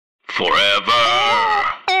Forever.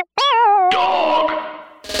 Dog.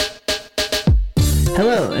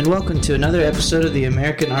 Hello, and welcome to another episode of the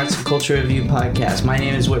American Arts and Culture Review podcast. My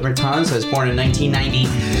name is Whitmer Tons. I was born in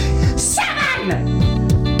 1997!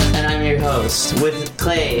 And I'm your host, with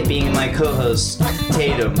Clay being my co-host,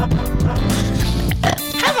 Tatum.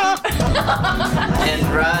 Hello! And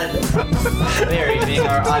Rod Berry being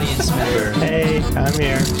our audience member. Hey, I'm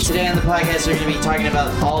here. Today on the podcast, we're going to be talking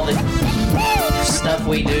about all the stuff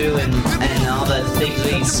we do and all the things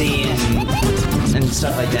we see and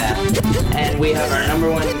stuff like that. And we have our number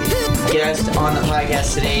one guest on the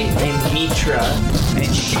podcast today named Mitra,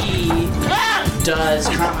 and she does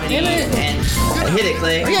comedy and hit it,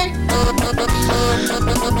 Clay. Okay.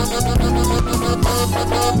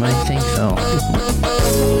 My thing fell.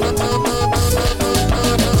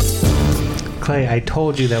 Clay, I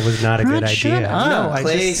told you that was not a good idea. No,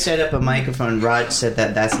 Clay set up a microphone. Rod said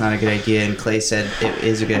that that's not a good idea, and Clay said it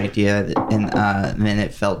is a good idea, and then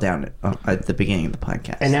it fell down at the beginning of the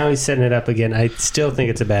podcast. And now he's setting it up again. I still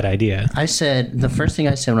think it's a bad idea. I said, the first thing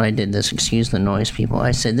I said when I did this, excuse the noise, people,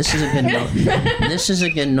 I said, this is a good this is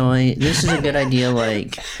a good noise. This is a good idea,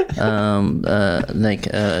 like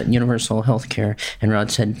universal health care. And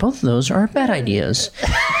Rod said, both of those are bad ideas.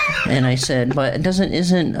 And I said, but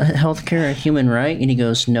isn't health care a human right? And he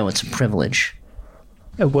goes, no, it's a privilege.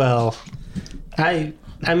 Well,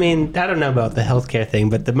 I mean, I don't know about the healthcare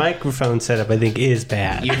thing, but the microphone setup, I think, is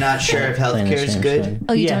bad. You're not sure if healthcare is good?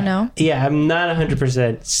 Oh, you don't know? Yeah, I'm not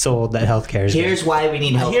 100% sold that healthcare is Here's good. why we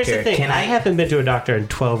need healthcare. Here's the thing. I haven't been to a doctor in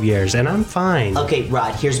 12 years, and I'm fine. Okay,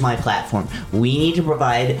 Rod, here's my platform. We need to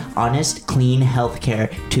provide honest, clean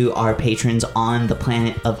healthcare to our patrons on the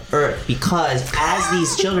planet of Earth, because as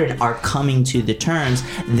these children are coming to the terms,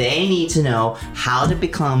 they need to know how to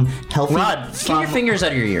become healthy. Rod, keep your fingers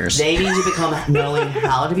out of your ears. They need to become knowing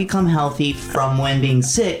how to become healthy from when being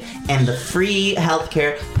sick, and the free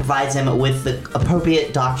healthcare provides them with the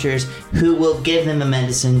appropriate doctors who will give them the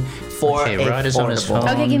medicine for Okay, Rod is on his affordable. phone.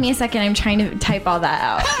 Okay, give me a second. I'm trying to type all that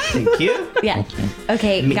out. Thank you. Yeah.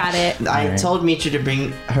 Okay, got it. I told Mitra to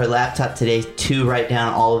bring her laptop today to write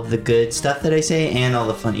down all of the good stuff that I say and all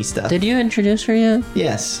the funny stuff. Did you introduce her yet?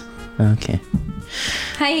 Yes. Okay.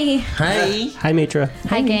 Hi. Hi. Hi, Mitra.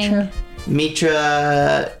 Hi, gang.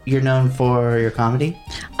 Mitra, you're known for your comedy?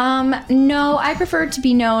 No, I prefer to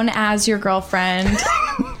be known as your girlfriend.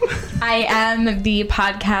 I am the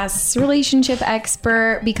podcast's relationship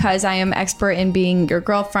expert because I am expert in being your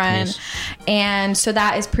girlfriend. Yes. And so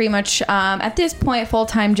that is pretty much, at this point,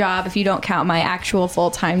 full-time job if you don't count my actual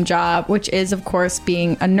full-time job, which is, of course,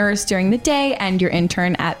 being a nurse during the day and your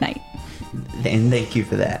intern at night. And thank you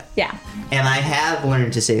for that. Yeah. And I have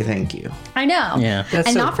learned to say thank you. I know. Yeah. That's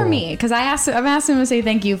And so not for cool. me, because I've asked him to say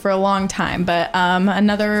thank you for a long time. But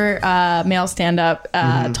another male stand-up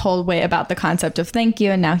told Way about the concept of thank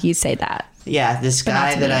you, and now he's say that. Yeah, this not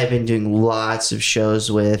guy to that me. I've been doing lots of shows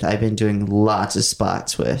with, I've been doing lots of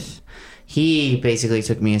spots with, he basically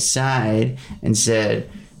took me aside and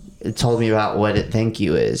told me about what a thank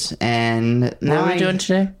you is. And now What are we doing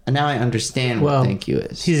today? Now I understand Well, what thank you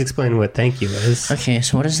is. He's explaining what thank you is. Okay,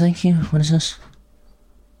 so what is thank you? What is this?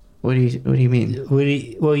 What do you mean?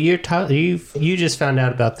 Well, you just found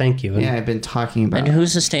out about thank you. Yeah, I've been talking about And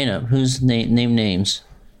who's the stand-up? Who's name names?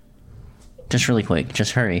 Just really quick.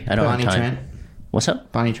 Just hurry. I don't Bonnie have time. Trent. What's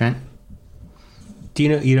up? Bonnie Trent. Do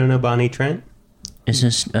you don't know Bonnie Trent? Is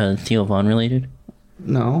this Theo Vaughn related?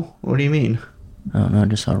 No, what do you mean? I don't know. I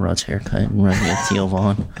just saw Rod's haircut and reminded me of Theo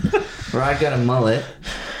Vaughn. Rod got a mullet.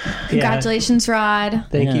 Congratulations, Rod.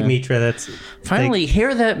 Thank you, Yeah. Mitra. That's Finally,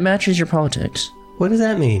 hair that matches your politics. what does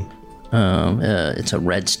that mean? It's a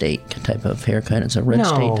red state type of haircut. It's a red No.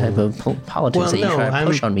 state type of politics Well, that you no, try to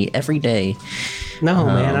push I'm- on me every day. No,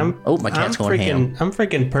 man. my cat's going ham. I'm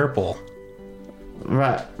freaking purple.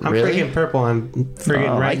 Right. I'm really? freaking purple. I'm freaking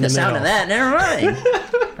Oh, I right like in the the sound middle. of that. Never mind.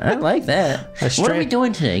 I like that. What are we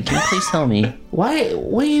doing today? Can you please tell me? Why?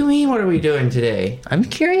 What do you mean? What are we doing today? I'm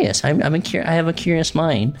curious. I have a curious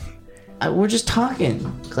mind. We're just talking,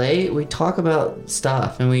 Clay. We talk about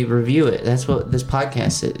stuff and we review it. That's what this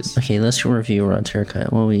podcast is. Okay, let's review Rod's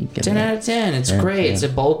haircut. What will we get? 10 out of 10. It's great. yeah. It's a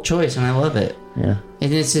bold choice, and I love it. Yeah.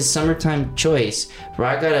 And it's his summertime choice.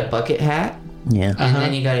 Rod got a bucket hat, Yeah. and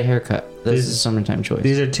then he got a haircut. This is a summertime choice.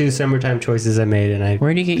 These are two summertime choices I made, and I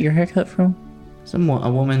Where do you get your haircut from?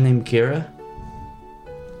 A woman named Kira.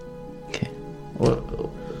 Okay.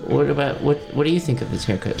 What do you think of this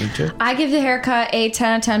haircut, Mitra? I give the haircut a 10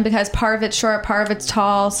 out of 10 because part of it's short, part of it's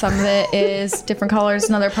tall, some of it is different colors,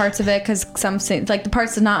 and other parts of it because some like the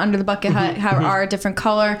parts that's not under the bucket hat are a different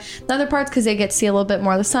color. The other parts because they get to see a little bit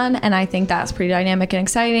more of the sun, and I think that's pretty dynamic and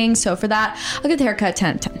exciting. So for that, I'll give the haircut 10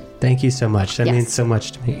 out of 10. Thank you so much. That Yes. means so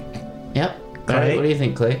much to me. Yep. Clay? What do you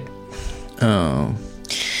think, Clay?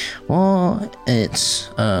 Well, it's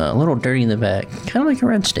a little dirty in the back, kind of like a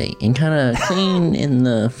red state, and kind of clean in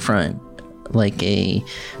the front, like a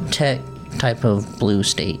tech type of blue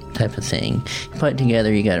state type of thing. You put it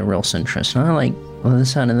together, you got a real centrist. And I like the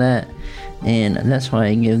sound of that, and that's why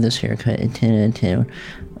I give this haircut a 10 out of 10.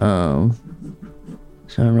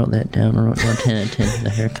 So I wrote that down. I wrote down 10 out of 10 for the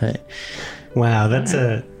haircut. Wow, that's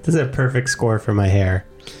a perfect score for my hair.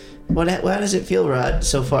 How does it feel, Rod,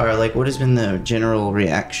 so far? Like, what has been the general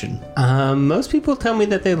reaction? Most people tell me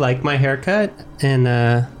that they like my haircut, and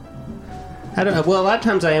I don't know. Well, a lot of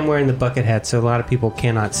times I am wearing the bucket hat, so a lot of people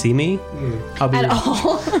cannot see me. I'll be At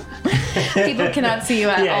all. People cannot see you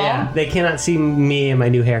at all. Yeah, they cannot see me and my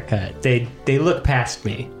new haircut. They look past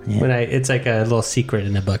me when it's like a little secret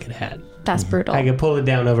in a bucket hat. That's brutal. I can pull it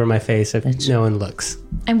down over my face if no one looks.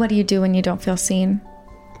 And what do you do when you don't feel seen?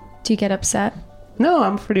 Do you get upset? No,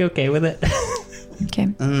 I'm pretty okay with it. Okay.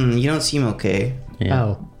 You don't seem okay Yeah.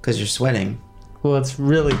 Oh, because you're sweating. well, it's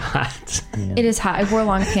really hot. It is hot. I wore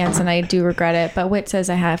long pants and I do regret it, but Whit says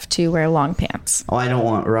I have to wear long pants. Oh, I don't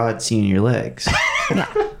want Rod seeing your legs.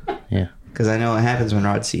 Yeah. Because I know what happens when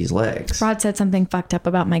Rod sees legs. Rod said something fucked up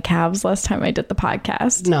about my calves last time I did the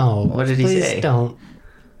podcast. No. What did he please say? Don't.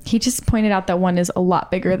 He just pointed out that one is a lot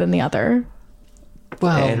bigger than the other.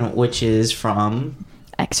 Well, And which is from...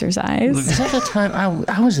 Exercise. Is that the time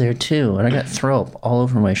I was there too, and I got throw up all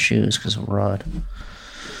over my shoes because of Rod.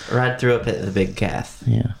 Rod threw up at the big calf.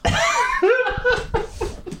 Yeah.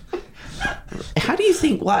 How do you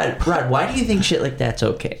think... Rod, why do you think shit like that's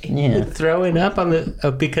okay? Yeah. throwing up on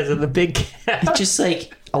the because of the big cat. It's just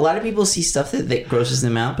like... A lot of people see stuff that grosses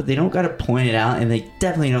them out, but they don't gotta point it out, and they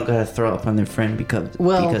definitely don't gotta throw up on their friend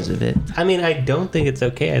because of it. I mean, I don't think it's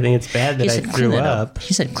okay. I think it's bad that I threw up.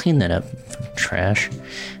 He said, clean that up, fucking trash.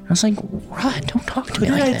 I was like, Rod, don't talk to me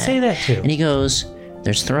Who like did I that. say that to? And he goes,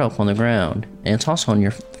 there's throw up on the ground, and it's also on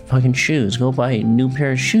your fucking shoes. Go buy a new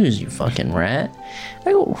pair of shoes, you fucking rat.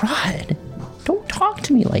 I go, Rod, don't talk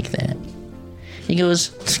to me like that. He goes,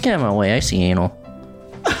 just get out of my way. I see anal.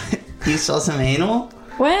 You saw some anal?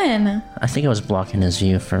 When? I think I was blocking his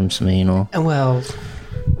view from some anal. Well,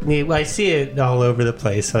 I see it all over the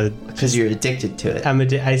place. So Because you're addicted to it. I'm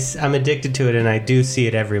addicted to it, and I do see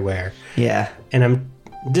it everywhere. Yeah. And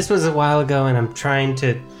this was a while ago, and I'm trying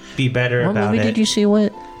to be better What about movie it. did you see?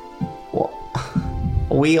 What?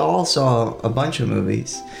 We all saw a bunch of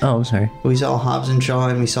movies. Oh, I'm sorry. We saw Hobbs and Shaw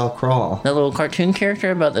and we saw Crawl. That little cartoon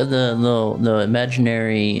character about the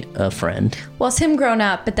imaginary friend. Well, it's him grown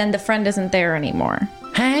up, but then the friend isn't there anymore.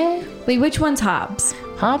 Hey, Wait, which one's Hobbs?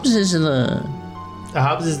 Hobbs is the.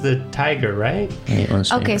 Hobbs is the tiger, right?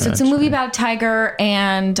 Okay, so it's a movie about Tiger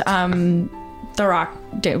and The Rock,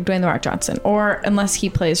 Dwayne The Rock Johnson, or unless he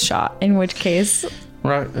plays Shaw, in which case,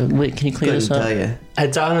 Wait, can you clear Couldn't this up? tell you.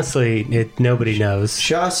 It's honestly, nobody knows.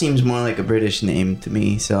 Shaw seems more like a British name to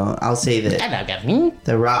me, so I'll say that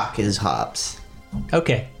The Rock is Hobbs.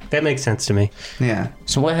 Okay, that makes sense to me. Yeah.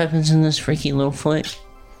 So what happens in this freaky little flick?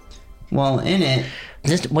 Well, in it,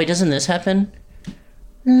 Wait, doesn't this happen?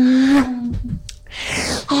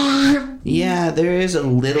 yeah, there is a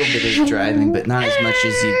little bit of driving, but not as much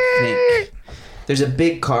as you'd think. There's a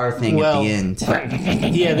big car thing at the end.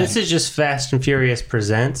 Yeah, this is just Fast and Furious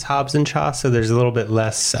presents Hobbs and Shaw, so there's a little bit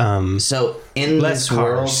less. So in Less this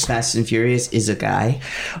world, cars. Fast and Furious is a guy.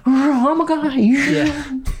 Oh my god!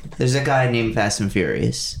 Yeah. There's a guy named Fast and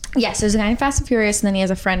Furious, yes, there's a guy in Fast and Furious, and then he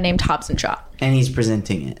has a friend named Hobbs and Shaw. and he's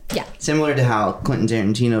presenting it. Yeah. Similar to how Quentin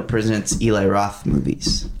Tarantino presents Eli Roth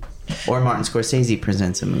movies, or Martin Scorsese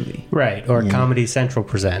presents a movie. Right, or Comedy Central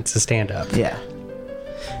presents a stand-up. Yeah.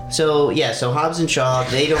 So Hobbs and Shaw,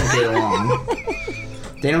 they don't get along.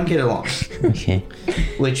 They don't get along, Okay.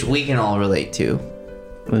 which we can all relate to.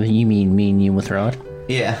 Well, you mean me and you with Rod?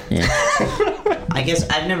 Yeah. Yeah. I guess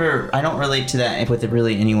I don't relate to that with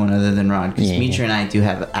really anyone other than Rod, because Yeah, Mitra and I do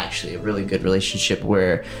have actually a really good relationship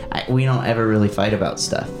where we don't ever really fight about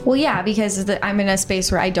stuff. Well, yeah, because I'm in a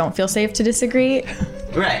space where I don't feel safe to disagree,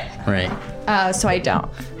 Right. Right. so I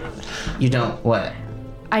don't. You don't what?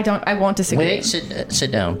 I won't disagree. Wait,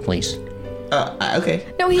 sit down, please. Okay.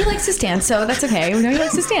 No, he likes to stand, so that's okay. No, he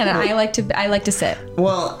likes to stand, and I like to sit.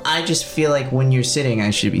 Well, I just feel like when you're sitting, I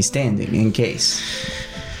should be standing in case.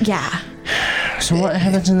 Yeah. So what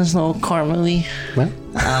happens in this little car movie?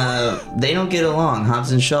 They don't get along,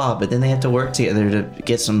 Hobbs and Shaw, but then they have to work together to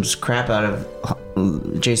get some crap out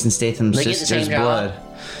of Jason Statham's They get the sister's same job? blood.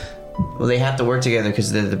 Well, they have to work together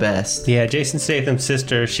because they're the best. Yeah, Jason Statham's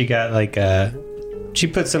sister, she got like She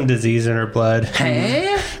put some disease in her blood.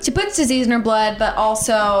 Hey? She puts disease in her blood, but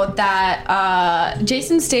also that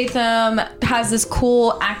Jason Statham has this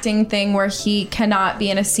cool acting thing where he cannot be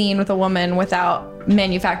in a scene with a woman without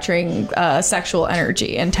manufacturing sexual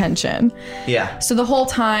energy and tension. Yeah. So the whole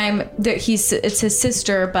time that it's his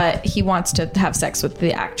sister, but he wants to have sex with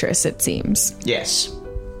the actress, it seems. Yes.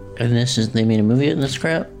 And they made a movie in this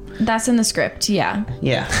crap? That's in the script, yeah.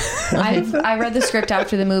 Yeah. I read the script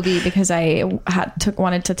after the movie because I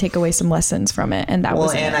wanted to take away some lessons from it, and that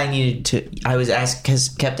was and I needed to. I was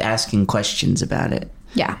kept asking questions about it.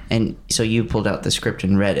 Yeah. And so you pulled out the script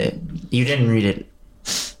and read it. You didn't read it.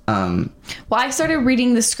 Well, I started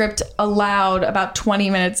reading the script aloud about 20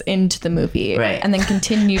 minutes into the movie. Right. And then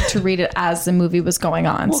continued to read it as the movie was going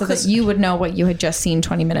on so that 'cause- you would know what you had just seen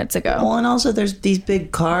 20 minutes ago. Well, and also there's these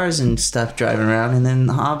big cars and stuff driving around, and then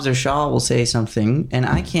Hobbs or Shaw will say something, and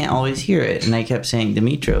I can't always hear it. And I kept saying,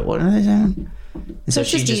 Demetra, what are they saying? And So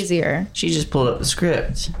it's just easier. She just pulled up the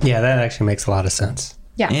script. Yeah, that actually makes a lot of sense.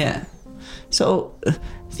 Yeah. Yeah. So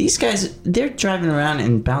these guys, they're driving around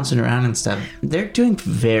and bouncing around and stuff. They're doing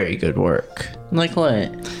very good work. Like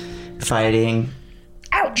what? Fighting.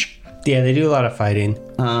 Ouch! Yeah, they do a lot of fighting.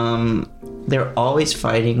 They're always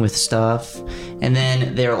fighting with stuff. And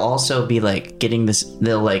then they'll also be like getting this,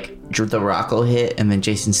 they'll like, The Rock will hit, and then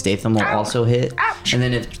Jason Statham will also hit. Ouch. And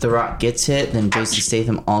then if The Rock gets hit, then Jason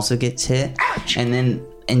Statham also gets hit. Ouch. And then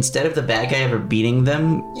instead of the bad guy ever beating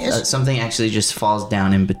them, something actually just falls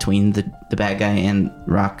down in between the bad guy and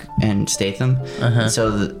Rock and Statham. So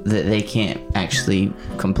they can't actually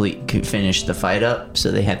finish the fight up,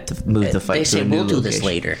 so they have to move the fight They to say a new we'll do location. this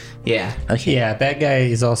later. Yeah. Okay. Yeah, bad guy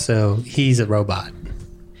is also, he's a robot.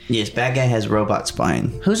 Yes, bad guy has robot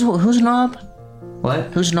spine. Who's Knob? What?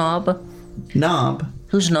 Who's Knob? Knob.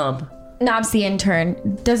 Who's Knob? Knob's the intern.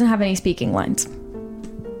 Doesn't have any speaking lines.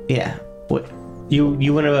 Yeah. What?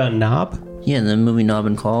 You went about Knob? Yeah, the movie Knob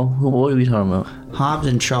and Call. What are we talking about? Hobbs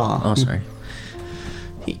and Shaw. Oh, sorry.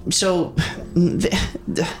 So,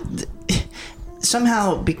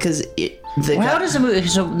 somehow, because How does the movie?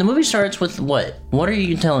 So the movie starts with what? What are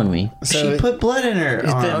you telling me? she put blood in her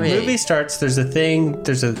arm. The Okay. movie starts, there's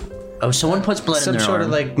a Oh, someone puts blood in some their sort arm. of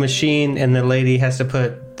like machine, and the lady has to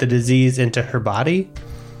put the disease into her body.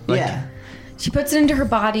 Yeah. She puts it into her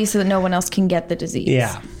body so that no one else can get the disease.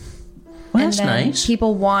 Yeah. Well, And that's then nice.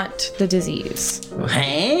 people want the disease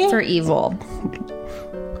Hey? for evil.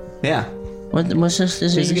 Yeah. What's this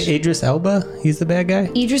disease? Idris Elba, he's the bad guy.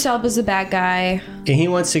 Idris Elba's a bad guy. And he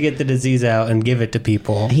wants to get the disease out and give it to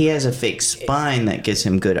people. He has a fake spine that gives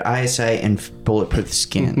him good eyesight and bulletproof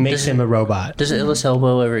skin. Makes him a robot. Does Idris Elba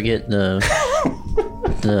ever get the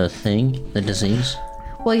the disease?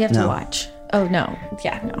 Well, you have to No. watch. Oh, no.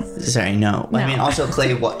 Yeah, no. Sorry, no. I No. mean, also,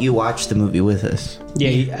 Clay, you watched the movie with us.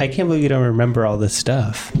 Yeah, I can't believe you don't remember all this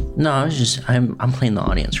stuff. No, I'm playing the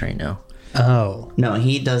audience right now. Oh. No,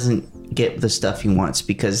 he doesn't get the stuff he wants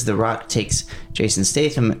because The Rock takes Jason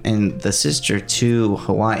Statham and the sister to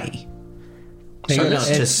Hawaii. No, it's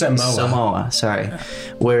it's just Samoa. Samoa, sorry.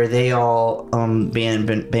 Where they all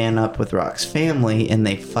band up with Rock's family and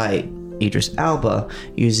they fight Idris Elba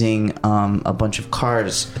using a bunch of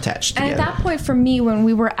cars attached And together. at that point, for me, when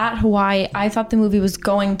we were at Hawaii, I thought the movie was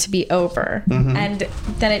going to be over. And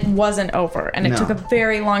then it wasn't over. And it No. took a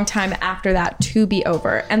very long time after that to be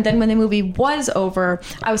over. And then when the movie was over,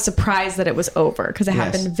 I was surprised that it was over because it Yes.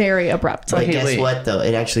 happened very abruptly. But guess wait. what, though?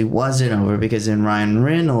 It actually wasn't over because then Ryan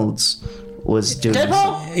Reynolds was doing...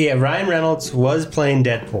 Yeah, Ryan Reynolds was playing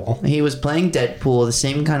Deadpool. He was playing Deadpool, the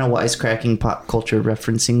same kind of wisecracking pop culture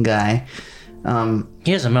referencing guy.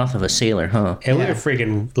 He has the mouth of a sailor, huh? And we Yeah. were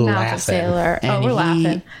freaking Mouth laughing. of Sailor. Oh, And we're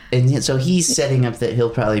laughing. So he's setting up that he'll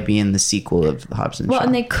probably be in the sequel of Hobbs and Well, Shaw.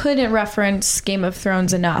 and they couldn't reference Game of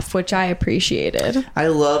Thrones enough, which I appreciated. I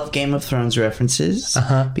love Game of Thrones references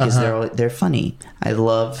because they're funny. I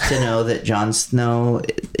love to know that Jon Snow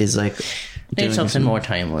is like Need doing something some more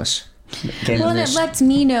timeless. Game Well, of and it lets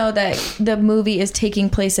me know that the movie is taking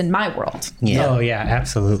place in my world. Yeah. Oh, yeah,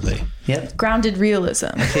 absolutely. Yep. Grounded realism.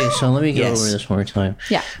 Okay, so let me go Yes. over this one more time.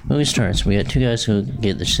 Yeah. Movie starts. We got two guys who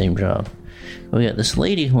get the same job. We got this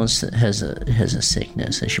lady who has a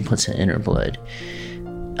sickness that she puts it in her blood.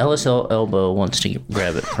 Ellis Elbow wants to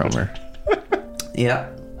grab it from her,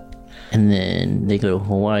 Yep. and then they go to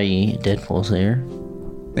Hawaii. Deadpool's there.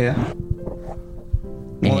 Yeah.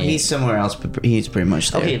 Well, And- he's somewhere else, but he's pretty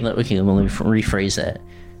much there. Okay, let me rephrase that.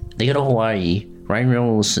 They go to Hawaii. Ryan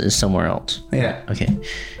Reynolds is somewhere else. Yeah. Okay.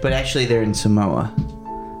 But actually, they're in Samoa.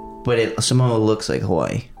 But Samoa looks like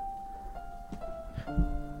Hawaii.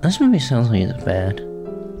 This movie sounds like it's bad.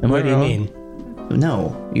 Am What I do you wrong? mean?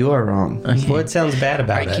 No, you are wrong. Okay. What sounds bad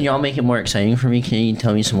about All right, it? can y'all make it more exciting for me? Can you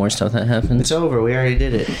tell me some more stuff that happens? It's over. We already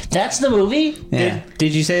did it. That's the movie? Yeah.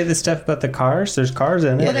 Did you say the stuff about the cars? There's cars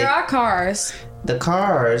in it. Yeah, There are cars. The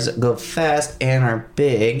cars go fast and are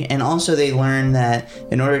big, and also they learn that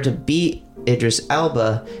in order to beat Idris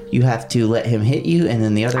Elba, you have to let him hit you, and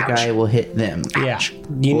then the other guy will hit them. Yeah.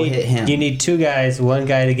 You We'll need hit him. You need two guys, one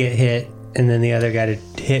guy to get hit, and then the other guy to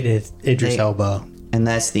hit Idris They- Elba. And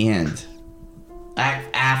that's the end.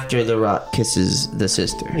 After The Rock kisses the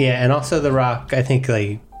sister. Yeah, and also The Rock, I think,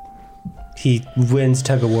 like, he wins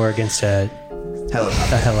tug of war against a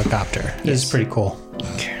Helicopter. helicopter. This Yes. is pretty cool.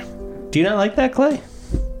 Do you not like that, Clay?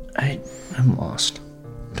 I'm lost,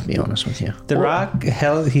 to be honest with you. The Rock,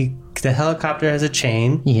 the helicopter has a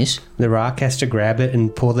chain. Yes. The Rock has to grab it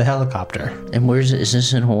and pull the helicopter. And where's it? Is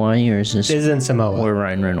this in Hawaii or is this This is in Samoa. where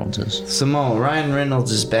Ryan Reynolds is? Samoa. Ryan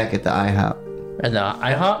Reynolds is back at the IHOP. At the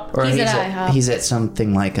IHOP? Or He's at IHOP. He's at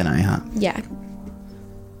something like an IHOP. Yeah.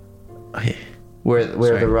 Okay. Where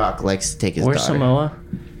Sorry. The Rock likes to take his Where's daughter. Samoa?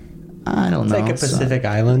 I don't know. It's like a Pacific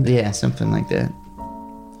island. Yeah, something like that.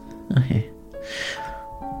 Okay.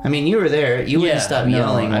 I mean, you were there. You wouldn't stop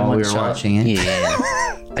yelling while we were watching it. Yeah.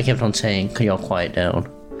 I kept on saying, "Could y'all quiet down?"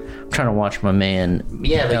 I'm trying to watch my man.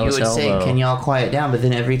 Yeah, but you Ellis would say, Elbow. "Can y'all quiet down?" But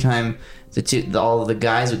then every time all of the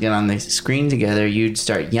guys would get on the screen together, you'd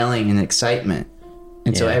start yelling in excitement,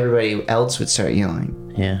 and so Yeah. everybody else would start yelling.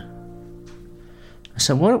 Yeah. I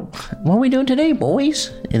said, "What are we doing today, boys?"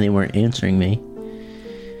 And they weren't answering me.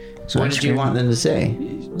 So What I did you screamed, want them to say?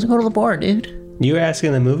 Let's go to the bar, dude. You were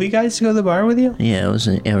asking the movie guys to go to the bar with you? Yeah, I was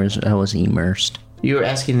immersed. You were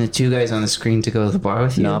asking the two guys on the screen to go to the bar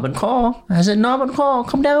with you. Knob and call. I said, Knob and call,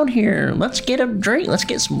 come down here. Let's get a drink. Let's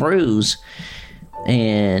get some brews.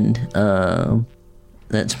 And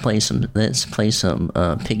let's play some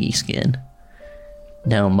piggy skin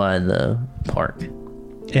down by the park.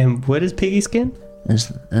 And what is piggy skin?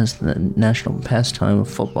 That's the national pastime of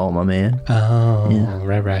football, my man. Oh,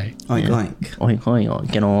 Yeah. right. Oink, oink. Oink,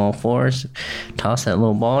 oink, get on all fours, toss that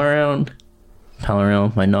little ball around, pal around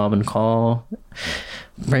with my knob and call,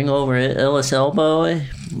 bring over Ellis Elbow,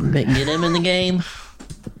 get him in the game.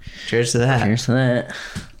 Cheers to that. Cheers to that.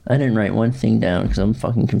 I didn't write one thing down because I'm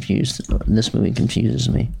fucking confused. This movie confuses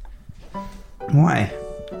me. Why?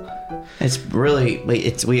 It's really.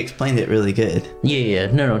 Wait, we explained it really good. Yeah.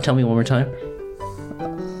 No, tell me one more time.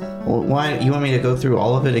 Well, why? You want me to go through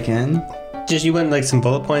all of it again? Just you want like some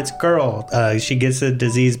bullet points? Girl, she gets a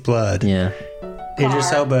diseased blood. Yeah.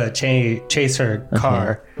 Idris Elba chase her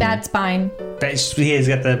car. Bad spine. He has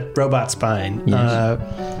got the robot spine. Yes.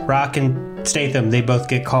 Rock and Statham, they both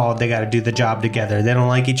get called. They got to do the job together. They don't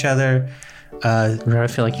like each other. I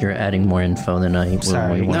feel like you're adding more info than I will.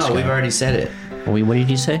 Sorry. No, we've already said it. What did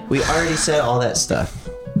you say? We already said all that stuff.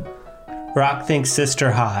 Rock thinks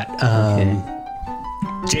sister hot.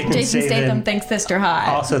 Jason Statham thinks sister hot.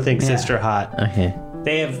 also thinks sister hot. Okay.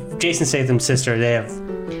 They have Jason Statham's sister. They have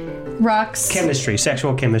Rocks. chemistry.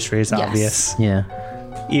 Sexual chemistry is Yes. obvious. Yeah.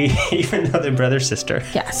 Even though they're brother sister.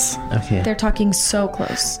 Yes. Okay. They're talking so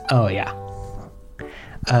close. Oh yeah.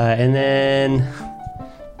 And then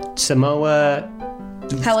Samoa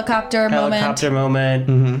Helicopter moment.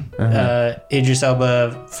 Idris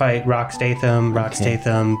Elba fight Rock Statham. Rock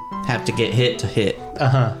Statham. Have to get hit to hit.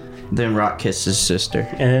 Then Rock kisses sister.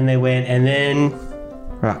 And then they win. And then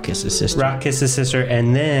Rock kisses sister. Rock kisses sister.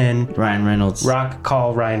 And then Ryan Reynolds. Rock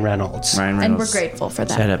call Ryan Reynolds. Ryan And Reynolds. we're grateful for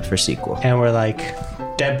that. Set up for sequel. And we're like,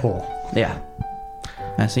 Deadpool. Yeah.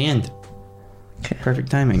 That's the end. Perfect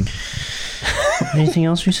timing. Anything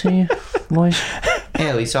else we see, boys?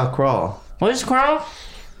 Yeah, we saw Crawl. What's Carl?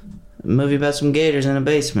 A movie about some gators in a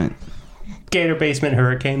basement. Gator Basement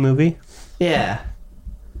Hurricane movie. Yeah.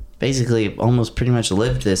 Basically, almost pretty much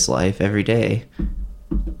lived this life every day.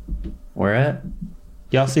 Where at?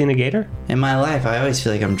 Y'all seen a gator? In my life, I always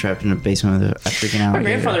feel like I'm trapped in a basement with a freaking My alligator.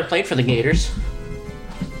 grandfather played for the Gators.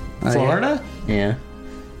 Oh, yeah? Florida? Yeah.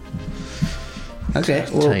 Okay.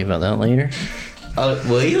 I'll tell you about that later.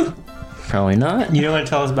 Will you? Probably not. You don't want to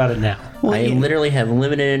tell us about it now. I literally have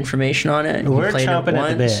limited information on it. We're He played chomping it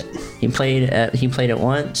at the once. bit. He played it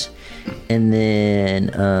once, and then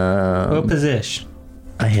What position?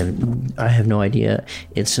 I have no idea.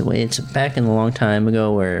 It's back in a long time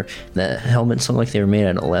ago where the helmets looked like they were made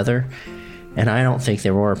out of leather, and I don't think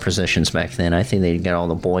there were positions back then. I think they got all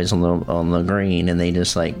the boys on the green, and they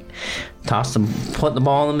just like tossed them, put the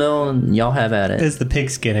ball in the middle, and y'all have at it. It's the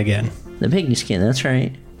pigskin again. The piggy skin. That's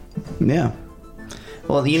right. Yeah.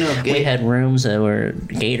 Well, you know, We had rooms that were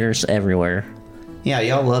gators everywhere. Yeah,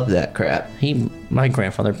 y'all love that crap. My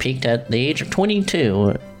grandfather peaked at the age of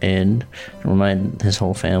 22 and reminded his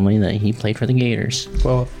whole family that he played for the Gators.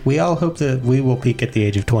 Well, we all hope that we will peak at the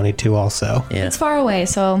age of 22 also. Yeah. It's far away,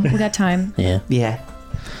 so we got time. Yeah. Yeah.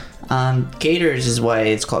 Gators is why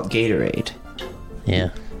it's called Gatorade.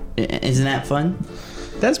 Yeah. Isn't that fun?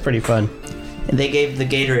 That's pretty fun. And they gave the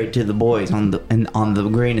Gatorade to the boys on the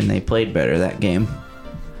green, and they played better that game.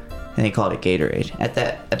 And they called it Gatorade.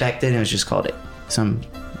 Back then, it was just called it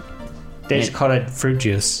They just called it fruit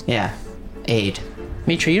juice. Yeah, aid.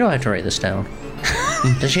 Mitra, you don't have to write this down.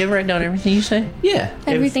 Does she ever write down everything you say? Yeah.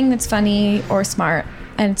 Everything that's funny or smart,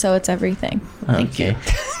 and so it's everything. Thank you.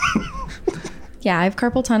 Yeah, I have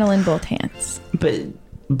carpal tunnel in both hands.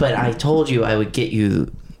 But I told you I would get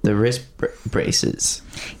you the wrist braces.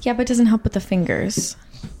 Yeah, but it doesn't help with the fingers.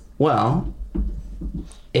 Well,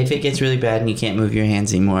 if it gets really bad and you can't move your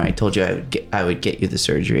hands anymore, I told you I would get you the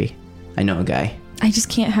surgery. I know a guy. I just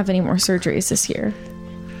can't have any more surgeries this year.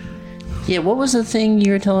 Yeah, what was the thing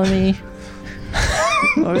you were telling me?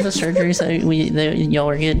 What were the surgeries that y'all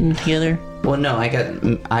were getting together? Well, no,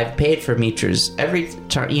 I've paid for Mitra's. Every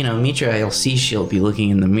time, Mitra, I'll see she'll be looking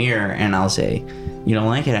in the mirror and I'll say, you don't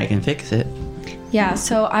like it, I can fix it. Yeah,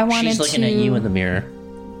 so I wanted to... She's looking at you in the mirror.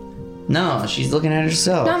 No, she's looking at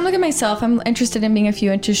herself. No, I'm looking at myself. I'm interested in being a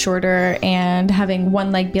few inches shorter and having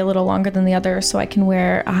one leg be a little longer than the other so I can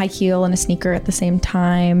wear a high heel and a sneaker at the same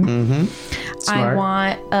time. Mm-hmm.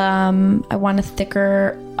 Smart. I want a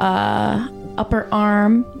thicker upper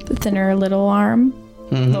arm, thinner little arm,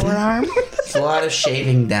 lower arm. It's a lot of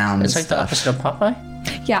shaving down. It's like the opposite of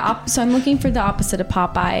Popeye? Yeah, so I'm looking for the opposite of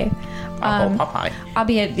Popeye. Popeye.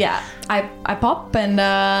 I pop and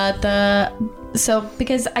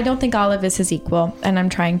because I don't think Olive is his equal, and I'm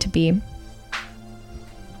trying to be.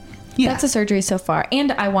 Yeah. That's a surgery so far,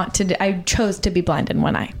 and I chose to be blind in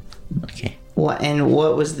one eye, Okay. What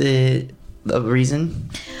was the reason?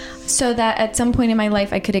 so that at some point in my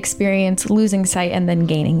life I could experience losing sight and then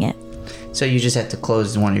gaining it. So you just have to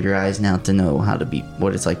close one of your eyes now to know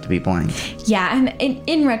what it's like to be blind. Yeah, and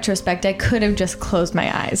in retrospect, I could have just closed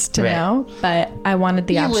my eyes to Right. know, but I wanted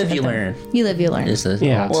the You option. live, you learn. You live, you learn. Is the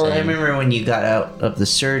Yeah. old Well, I saying. remember when you got out of the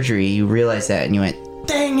surgery, you realized that and you went,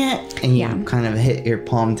 dang it! And you Yeah. kind of hit your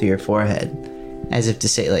palm to your forehead as if to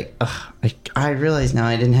say, like, ugh, I realize now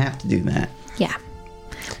I didn't have to do that. Yeah.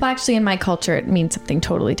 Well, actually, in my culture, it means something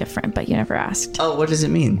totally different, but you never asked. Oh, what does it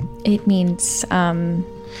mean? It means, thank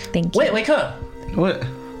you. Wait, wake up! What?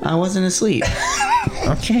 I wasn't asleep.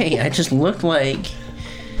 Okay, I just looked like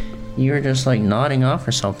you were just like nodding off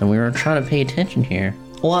or something. We were trying to pay attention here.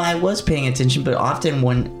 Well, I was paying attention, but often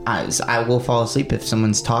when I will fall asleep if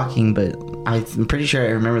someone's talking, but I'm pretty sure I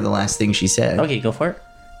remember the last thing she said. Okay, go for it.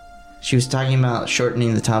 She was talking about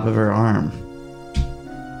shortening the top of her arm.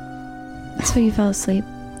 That's why you fell asleep.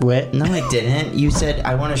 What? No, I didn't. You said,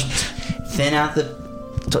 I want to thin out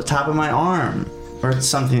the top of my arm or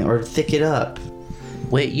something, or thick it up.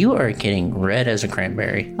 Wait, you are getting red as a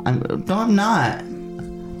cranberry. No, I'm not.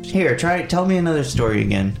 Here, tell me another story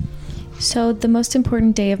again. So the most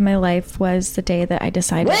important day of my life was the day that I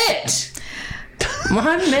decided. What?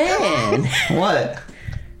 My man! What?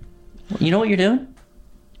 You know what you're doing?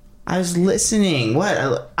 I was listening.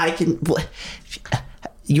 What? I can... What?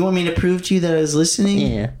 You want me to prove to you that I was listening?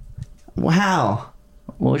 Yeah. How?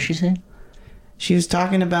 What was she saying? She was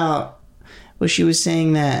talking about... Well, she was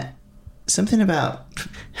saying that... Something about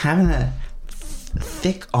having a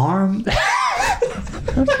thick arm.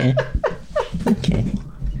 Okay. Okay.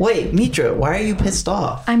 Wait, Mitra, why are you pissed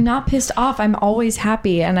off? I'm not pissed off. I'm always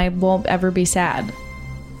happy, and I won't ever be sad.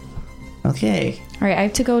 Okay. All right, I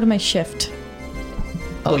have to go to my shift.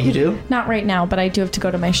 Oh, you do? Not right now, but I do have to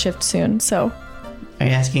go to my shift soon. So, Are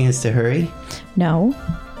you asking us to hurry? no,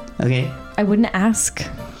 Okay. I wouldn't ask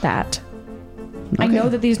that. I know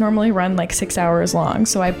that these normally run like 6 hours long,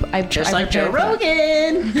 so I Just like prepared Joe for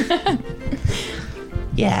that. Rogan!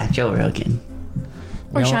 Yeah, Joe Rogan.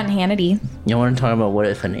 Or No. Sean Hannity. You want to talk about what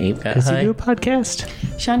if an ape got Does he high? do a podcast?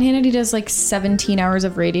 Sean Hannity does like 17 hours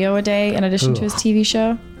of radio a day in addition to his TV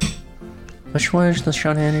show. Which one is the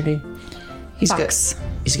Sean Hannity? Fox.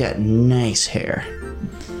 He's got nice hair.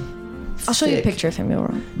 I'll show you a thick. picture of him.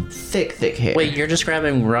 You'll... Thick hair. Wait, you're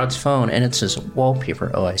describing Rod's phone and it says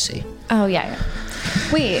wallpaper. Oh, I see. Oh, yeah.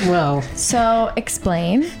 Wait, Well, so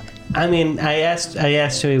explain. I mean, I asked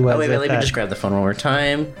who he was. Oh, wait, I let me thought- just grab the phone one more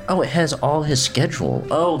time. Oh, it has all his schedule.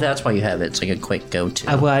 Oh, that's why you have it. It's like a quick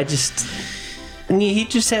go-to. Well, he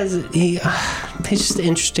just has he's just an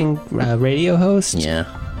interesting radio host. Yeah.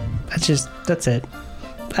 That's it.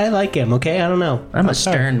 I like him. Okay, I don't know. I'm a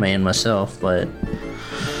sorry. stern man myself, but...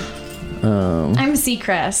 I'm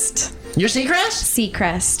Seacrest. Your Seacrest?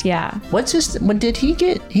 Seacrest, yeah. What's his? When did he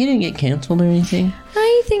get? He didn't get canceled or anything.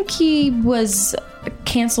 I think he was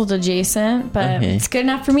canceled adjacent, but Okay. it's good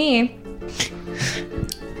enough for me.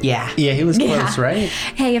 Yeah. Yeah, he was close, Yeah. right?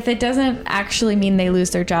 Hey, if it doesn't actually mean they lose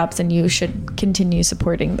their jobs, then you should continue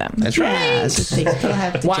supporting them. That's Yeah, right. so they still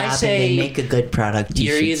have the Why job and say they make a good product.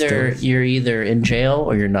 You're either in jail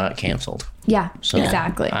or you're not canceled. Yeah, So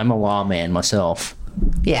exactly. I'm a lawman myself.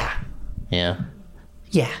 Yeah. Yeah.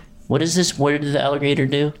 Yeah. What is this? What did the alligator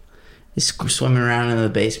do? He's swimming around in the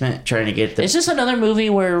basement trying to get the. Is this another movie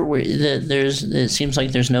where there's? It seems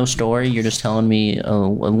like there's no story. You're just telling me a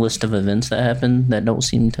list of events that happen that don't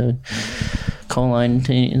seem to co-line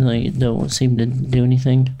to like don't seem to do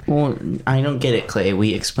anything. Well, I don't get it, Clay.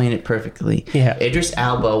 We explain it perfectly. Yeah. Idris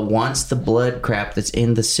Elba wants the blood crap that's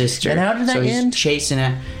in the sister. And how did that so he's end? chasing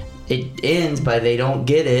it. It ends by they don't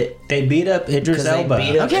get it. They beat up Idris 'Cause they Elba.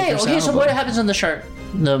 beat up- Okay. Idris Okay. So Elba. what happens in the shark?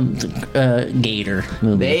 The gator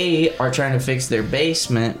movie. They are trying to fix their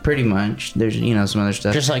basement, pretty much. There's, some other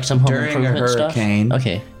stuff. Just like some home during a improvement stuff? hurricane.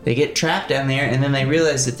 Okay. They get trapped down there, and then they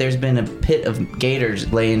realize that there's been a pit of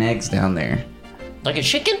gators laying eggs down there. Like a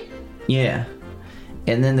chicken? Yeah.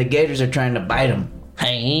 And then the gators are trying to bite them.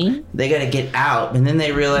 Hey. They got to get out, and then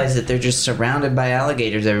they realize that they're just surrounded by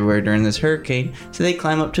alligators everywhere during this hurricane. So they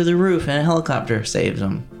climb up to the roof, and a helicopter saves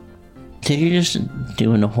them. Did you just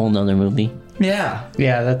do in a whole nother movie? Yeah.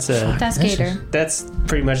 Yeah, that's Gator. that's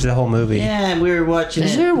pretty much the whole movie. Yeah, we were watching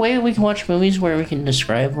Is it. there a way we can watch movies where we can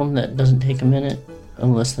describe them that doesn't take a minute, or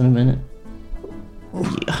less than a minute?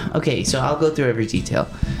 Okay, so I'll go through every detail.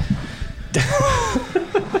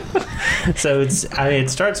 So it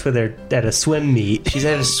starts with her at a swim meet. She's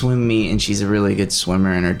at a swim meet, and she's a really good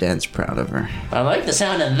swimmer, and her dad's proud of her. I like the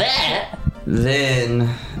sound of that.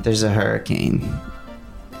 Then there's a hurricane,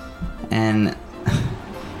 and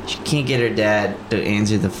she can't get her dad to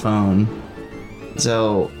answer the phone,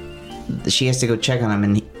 so she has to go check on him,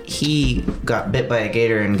 and he got bit by a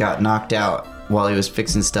gator and got knocked out while he was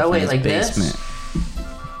fixing stuff in his basement.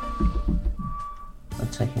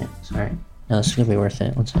 One second. Sorry. No, this is gonna be worth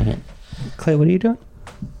it. 1 second. Clay, what are you doing?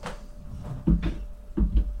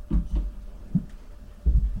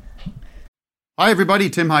 Hi, everybody.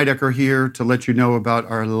 Tim Heidecker here to let you know about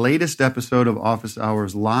our latest episode of Office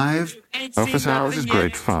Hours Live Office Hours is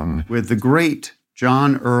great fun. with the great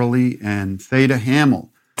John Early and Theda Hamill.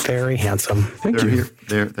 Very handsome. Thank you.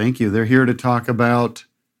 Thank you. They're here to talk about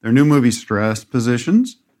their new movie, Stress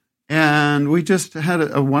Positions. And we just had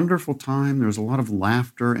a wonderful time. There was a lot of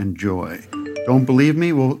laughter and joy. Don't believe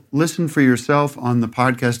me? Well, listen for yourself on the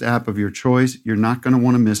podcast app of your choice. You're not going to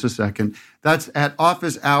want to miss a second. That's at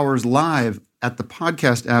Office Hours Live at the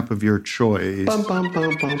podcast app of your choice. Bum, bum,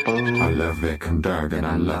 bum, bum, bum. I love Vic and Doug, and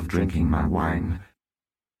I love drinking my wine.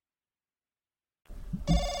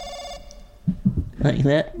 Like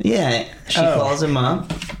that? Yeah, she calls him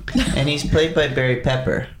up, and he's played by Barry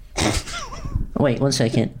Pepper. Wait, 1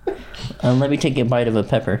 second. Let me take a bite of a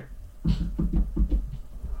pepper.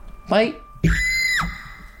 Bite.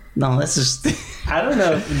 No, that's just... I don't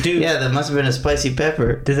know, dude. yeah, that must have been a spicy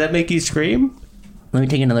pepper. Does that make you scream? Let me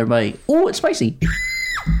take another bite. Oh, it's spicy.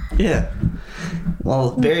 Yeah.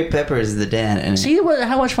 Well, Barry Pepper is the dad, and See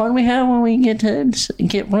how much fun we have when we get to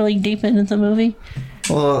get really deep into the movie?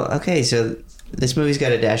 well, okay, so this movie's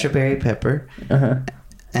got a dash of Barry Pepper,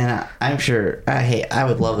 and I'm sure I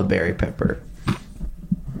would love a Barry Pepper.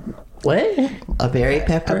 What? A Barry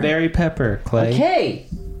Pepper? A berry pepper, Clay. Okay.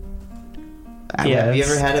 Yeah, Have you it's-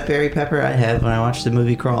 ever had a Barry Pepper? I have when I watched the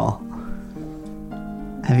movie Crawl.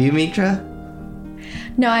 Have you, Mitra?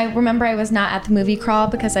 No, I remember I was not at the movie crawl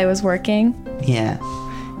because I was working. Yeah.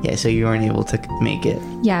 Yeah, so you weren't able to make it.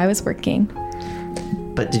 Yeah, I was working.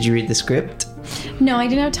 But did you read the script? No, I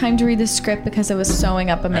didn't have time to read the script because I was sewing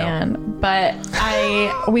up a man. But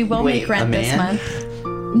we will Wait, make rent a this man?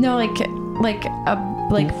 month. No,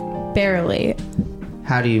 like barely.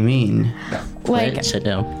 How do you mean? Like Sit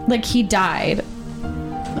down. he died.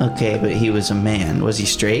 Okay, but he was a man. Was he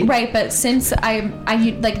straight? Right, but since I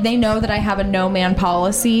like they know that I have a no man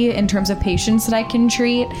policy in terms of patients that I can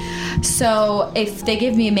treat. So if they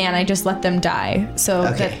give me a man, I just let them die. So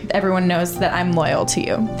Okay. that everyone knows that I'm loyal to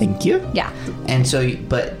you. Thank you. Yeah. And so,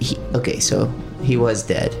 so he was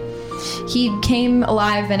dead. He came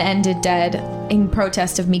alive and ended dead in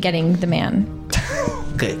protest of me getting the man.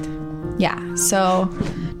 Good. Yeah. So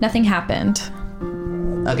nothing happened.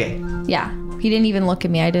 Okay. Yeah. He didn't even look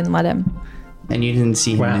at me. I didn't let him. And you didn't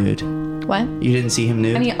see him Wow. nude. What? You didn't see him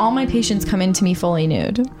nude? I mean, all my patients come into me fully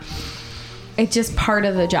nude. It's just part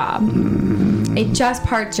of the job. It's just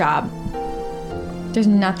part job. There's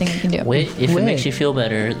nothing you can do. Wait, if it makes you feel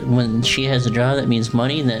better, when she has a job that means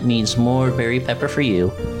money, that means more berry pepper for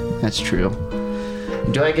you. That's true.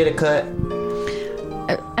 Do I get a cut?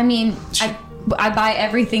 I mean, I buy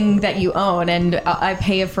everything that you own, and I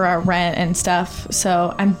pay for our rent and stuff.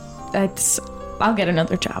 So I'll get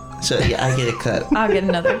another job. So yeah, I get a cut. I'll get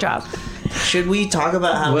another job. Should we talk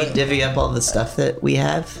about how we divvy up all the stuff that we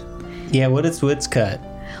have? Yeah, what is Whit's cut?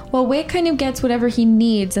 Well, Whit kind of gets whatever he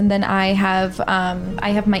needs, and then I have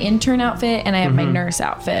my intern outfit and I have my nurse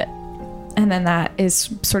outfit, and then that is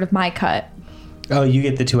sort of my cut. Oh, you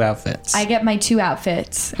get the 2 outfits. I get my 2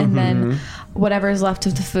 outfits, and then whatever is left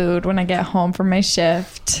of the food when I get home from my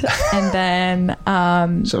shift, and then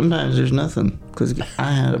Sometimes there's nothing because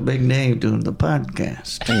I had a big day doing the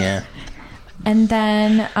podcast. Yeah. and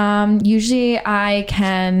then usually I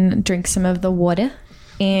can drink some of the water,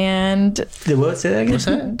 and What? Say that again? What's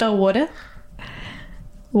that? the water.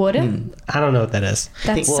 Water? I don't know what that is.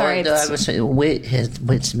 That's Well, sorry. I would say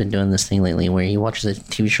Whit's been doing this thing lately where he watches a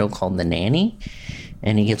TV show called The Nanny,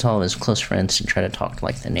 and he gets all of his close friends to try to talk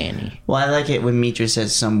like the nanny. Well, I like it when Mitra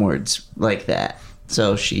says some words like that.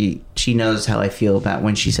 So she knows how I feel about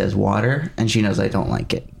when she says water, and she knows I don't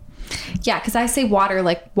like it. Yeah, because I say water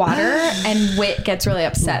like water, and Whit gets really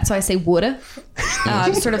upset. So I say water,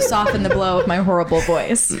 sort of soften the blow of my horrible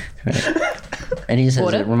voice. And he says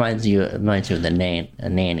Water? it reminds you of a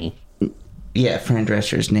nanny. Yeah, Fran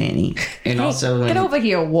Drescher's nanny. And also when Get over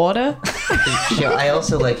here, water. I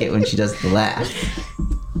also like it when she does the laugh.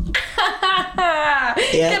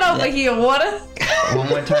 Get over here, water. One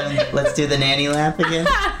more time. Let's do the nanny laugh again.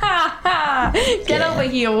 Get over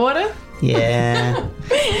here, water. Yeah.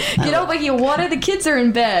 Get over here, water. The kids are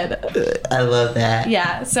in bed. I love that.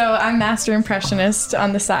 Yeah, so I'm master impressionist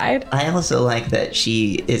on the side. I also like that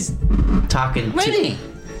she is talking Really?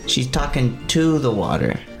 She's talking to the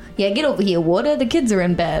water. Yeah, get over here, water. The kids are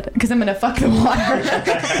in bed because I'm gonna fuck the water.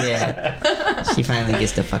 Yeah. She finally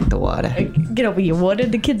gets to fuck the water. Get over here, water.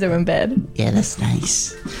 The kids are in bed. Yeah, that's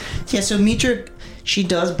nice. Yeah, so Mitra, she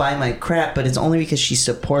does buy my crap, but it's only because she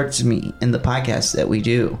supports me in the podcast that we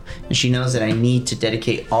do. And she knows that I need to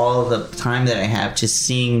dedicate all the time that I have to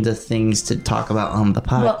seeing the things to talk about on the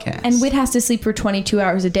Well, podcast. and Whit has to sleep for 22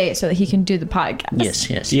 hours a day so that he can do the podcast.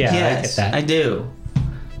 Yes. Yeah, I get yes, that. I do.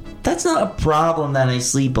 That's not a problem that I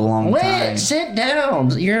sleep a long time. Wait, sit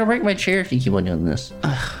down. You're gonna break my chair if you keep on doing this.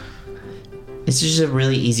 It's just a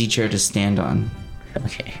really easy chair to stand on.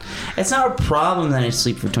 Okay. It's not a problem that I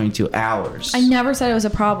sleep for 22 hours. I never said it was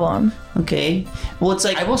a problem. Okay. Well, it's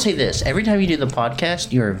like I will say this: every time you do the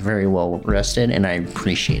podcast, you are very well rested, and I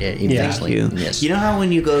appreciate it. Thank you. Yes. You know how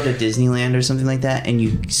when you go to Disneyland or something like that and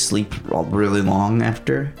you sleep all really long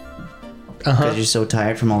after? Because you're so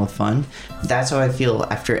tired from all the fun. That's how I feel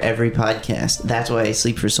after every podcast. That's why I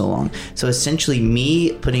sleep for so long. So essentially,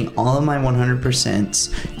 me putting all of my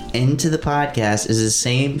 100% into the podcast is the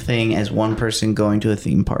same thing as one person going to a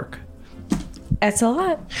theme park. That's a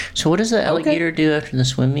lot. So what does the alligator do after the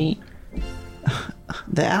swim meet?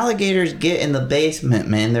 The alligators get in the basement,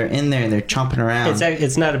 man. They're in there and they're chomping around.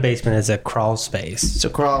 It's not a basement. It's a crawl space. It's a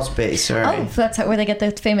crawl space, Oh, sorry. that's where they get the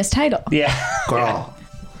famous title. Yeah. Crawl.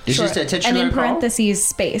 It's just a And titular in crawl? parentheses,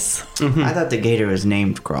 space. I thought the gator was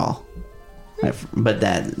named Crawl. But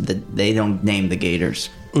they don't name the gators.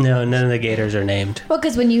 No, none of the gators are named. Well,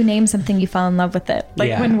 because when you name something, you fall in love with it. Like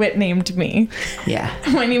Yeah. when Whit named me. Yeah.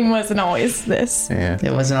 My name wasn't always this. Yeah.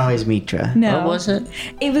 It wasn't always Mitra. No. What was it?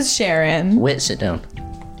 It was Sharon. Wit, sit down.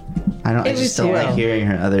 I It just was don't you. like hearing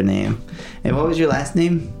her other name. And what was your last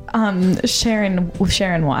name?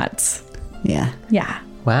 Sharon Watts. Yeah. Yeah.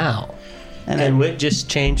 Wow. And And Whit just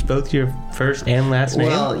changed both your first and last name?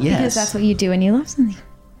 well, yes. Because that's what you do when you love something.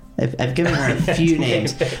 I've given her a few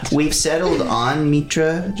names. We've settled on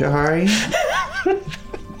Mitra Johari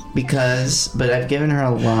but I've given her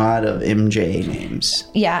a lot of MJ names.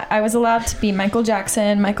 Yeah, I was allowed to be Michael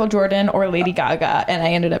Jackson, Michael Jordan, or Lady Gaga, and I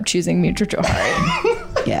ended up choosing Mitra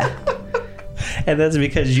Johari. Yeah. And that's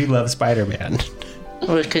because you love Spider-Man.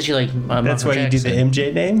 Oh, it's because you like That's why you do the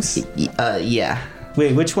MJ names? Yeah.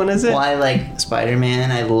 Wait, which one is it? Well, I like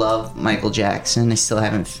Spider-Man. I love Michael Jackson. I still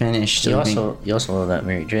haven't finished. You so also love that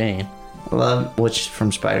Mary Jane. I love which from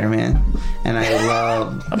Spider-Man, and I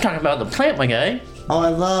love. I'm talking about the plant, my guy. Oh, I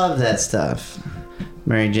love that stuff.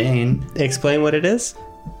 Mary Jane. Explain what it is.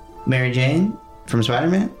 Mary Jane from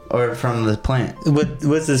Spider-Man or from the plant?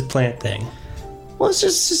 What's this plant thing? Well, it's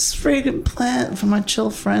just this freaking plant for my chill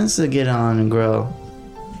friends to get on and grow.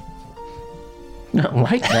 I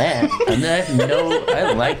like that.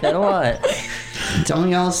 I like that a lot. Don't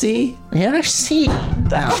y'all see? Yeah, I see.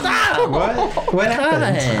 Stop! What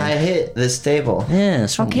happened? I hit this table.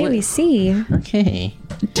 Yes. Okay, we see. Okay.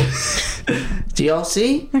 Do y'all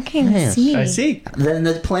see? Okay, we Yes, see. I see. Then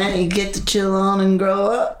the plant you get to chill on and grow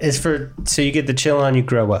up. It's for so you get the chill on, you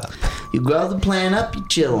grow up. You grow the plant up, you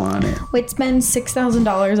chill on it. Wait, spend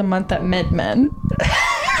 $6,000 a month at MedMen.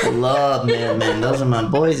 I love man. Those are my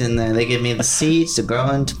boys in there. They give me the seeds to grow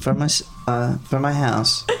into for my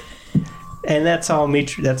house. And that's all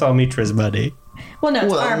Mitra's money. Well, no,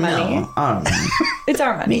 it's our money. No, our money. It's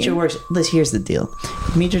our money. Mitra works. Here's the deal.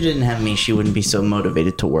 If Mitra didn't have me, she wouldn't be so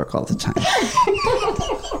motivated to work all the time.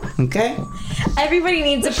 Okay? Everybody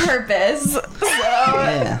needs a purpose. So.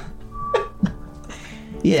 Yeah.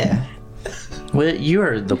 Yeah. Well, you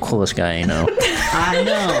are the coolest guy I know. I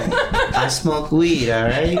know. I smoke weed,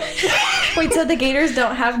 alright? Wait, so the gators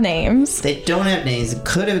don't have names? They don't have names. It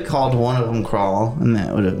could have called one of them Crawl, and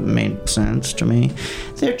that would have made sense to me.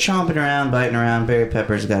 They're chomping around, biting around. Berry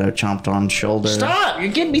Pepper's got a chomped on shoulder. Stop!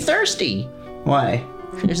 You're getting me thirsty. Why?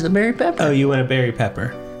 Here's the berry pepper. Oh, you want a berry pepper?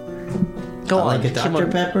 Go I on. like a keep Dr.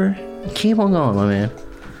 on- Pepper? Keep on going, my man.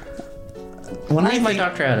 When Leave my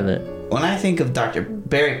doctor out of it. when I think of Dr.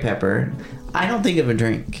 Berry Pepper, I don't think of a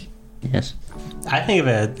drink. Yes. I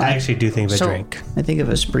actually do think of a So- drink. I think of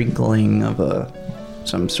a sprinkling of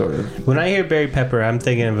some sort of... When I hear berry pepper, I'm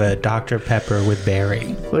thinking of a Dr. Pepper with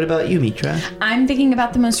berry. What about you, Mitra? I'm thinking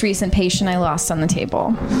about the most recent patient I lost on the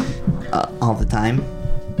table. All the time?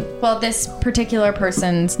 Well, this particular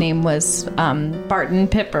person's name was Barton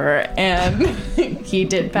Pipper, and he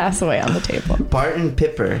did pass away on the table. Barton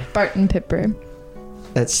Pipper. Barton Pipper.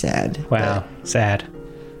 That's sad. Wow, sad.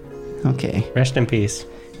 Okay. Rest in peace.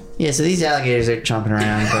 Yeah, so these alligators are chomping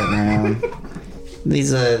around, biting around.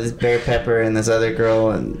 This Berry Pepper and this other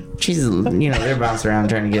girl, and she's, they're bouncing around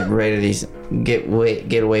trying to get rid of these, get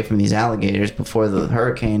away from these alligators before the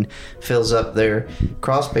hurricane fills up their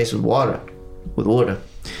crawl space with water.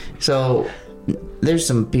 So there's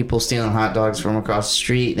some people stealing hot dogs from across the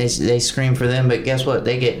street. They scream for them, but guess what?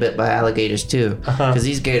 They get bit by alligators too, because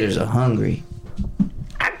these gators are hungry.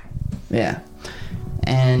 Yeah,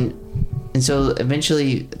 and so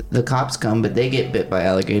eventually the cops come, but they get bit by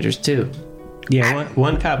alligators too. Yeah,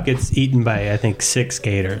 one cop gets eaten by, I think, 6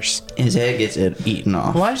 gators. His head gets eaten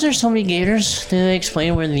off. Why is there so many gators? Do they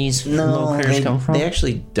explain where these little critters come from? They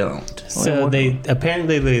actually don't. So they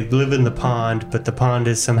live in the pond, but the pond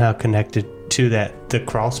is somehow connected to the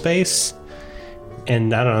crawl space.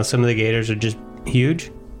 And I don't know, some of the gators are just huge.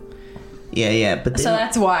 Yeah, but So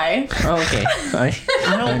that's why. Oh, okay.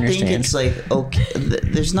 I don't think understand. it's like, okay,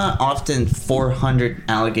 there's not often 400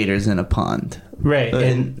 alligators in a pond. Right. But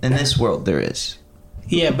And in this world, there is.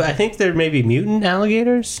 yeah, but I think there may be mutant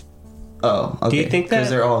alligators. Oh, okay. Do you think that? Because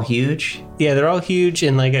they're all huge? Yeah, they're all huge,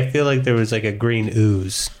 and I feel like there was a green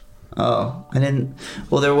ooze. Oh, I didn't.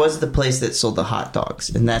 Well, there was the place that sold the hot dogs,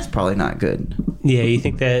 and that's probably not good. Yeah, you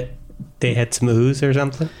think that they had some ooze or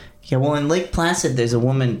something? Yeah, well, in Lake Placid, there's a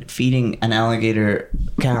woman feeding an alligator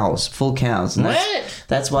full cows. And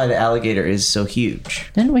that's why the alligator is so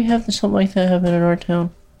huge. Didn't we have something like that happen in our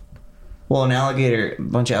town? Well, a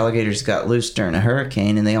bunch of alligators got loose during a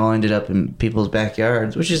hurricane, and they all ended up in people's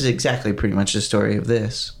backyards, which is exactly pretty much the story of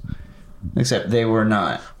this. Except they were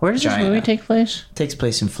not. Where does this giant. movie take place? It takes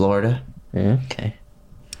place in Florida. Okay.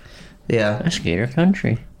 Yeah, That's gator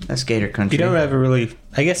country. that's gator country. You don't ever really.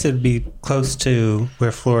 I guess it'd be close to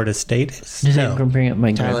where Florida State is. Did No. they bring up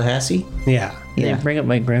my Tallahassee? Yeah. Did Yeah. they bring up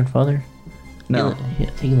my grandfather? No. I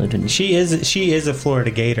think he lived in. She is a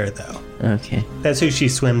Florida Gator though. Okay. That's who she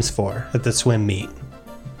swims for at the swim meet.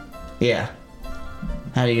 Yeah.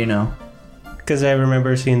 How do you know? Because I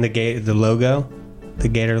remember seeing the logo, the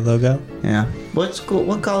Gator logo. Yeah. What school?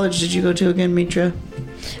 What college did you go to again, Mitra?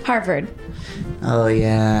 Harvard. Oh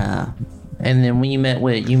yeah. And then when you met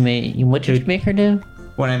what did you make her do?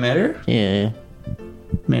 When I met her, Yeah.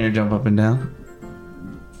 made her jump up and down.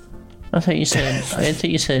 I thought you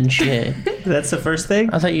said she had, That's the first thing.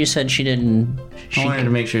 I thought you said she didn't. I wanted to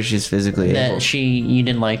make sure she's physically able. That you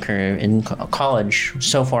didn't like her in college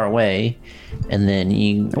so far away, and then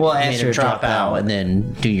you I made asked her her to drop drop out out. and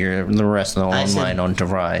then do the rest of the I said- online on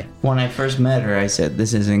DeVry. When I first met her, I said,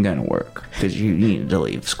 "This isn't gonna work because you needed to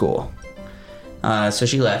leave school." So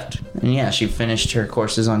she left, and yeah, she finished her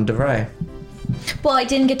courses on DeVry. Well, I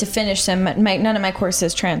didn't get to finish them. None of my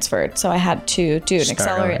courses transferred, so I had to do an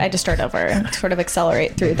accelerate. over. I had to start over, sort of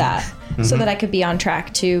accelerate through that, so that I could be on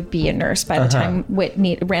track to be a nurse by the time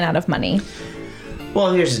Whitney ran out of money.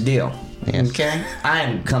 Well, here's the deal. Yes. Okay,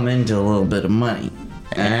 I come into a little bit of money.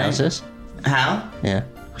 And how's this? How? Yeah.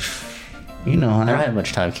 You know I don't how. have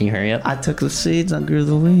much time. Can you hurry up? I took the seeds, I grew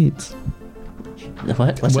the weeds.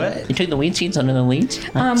 What? What's that? You took the weed seeds under the leads?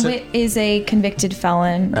 Whit is a convicted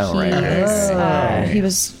felon. Oh, right. He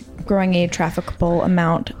was growing a trafficable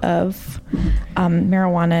amount of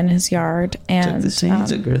marijuana in his yard and Took the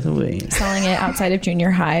seeds and grew the weed. selling it outside of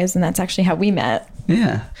junior highs, and that's actually how we met.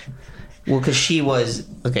 Yeah. Well, because she was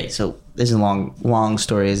okay. So this is a long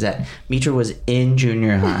story. Is that Mitra was in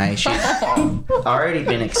junior high? She'd already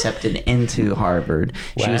been accepted into Harvard.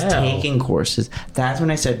 She was Wow. taking courses. That's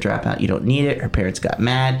when I said, "Drop out. You don't need it." Her parents got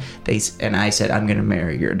mad. And I said, "I'm going to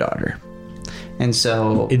marry your daughter." And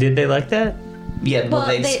so, Did they like that? yeah. Well,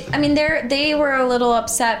 they were a little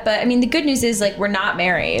upset, but I mean, the good news is like we're not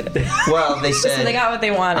married, they said so they got what they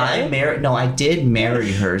wanted. I did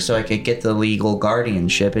marry her so I could get the legal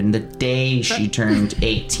guardianship. And the day she turned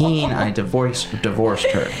 18, I divorced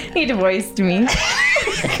her. He divorced me.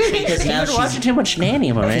 Because now You're watching too much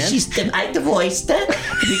Nanny, my man. I divorced her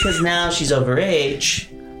because now she's overage.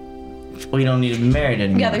 We don't need to be married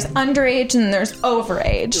anymore. Yeah, there's underage and there's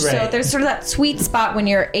overage. So Right. there's sort of that sweet spot when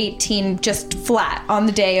you're 18, just flat on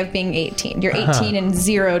the day of being 18. You're 18 in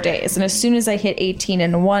 0 days. And as soon as I hit 18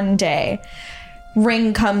 in 1 day,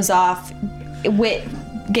 ring comes off. Whit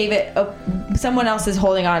gave it, someone else is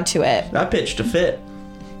holding on to it. I pitched a fit.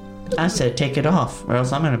 I said, take it off, or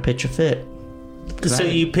else I'm going to pitch a fit. So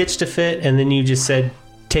you pitched a fit, and then you just said,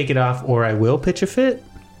 "Take it off, or I will pitch a fit."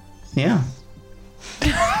 Yeah.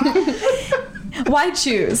 Why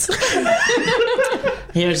choose?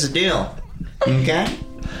 Here's the deal. Okay?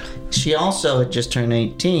 She also had just turned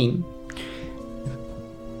 18.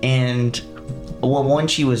 And, well, when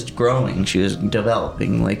she was growing, she was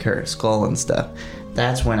developing, like, her skull and stuff.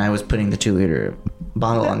 That's when I was putting the 2-liter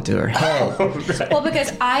bottle onto her head. Well,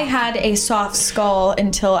 because I had a soft skull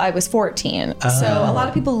until I was 14. So a lot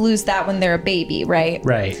of people lose that when they're a baby, right?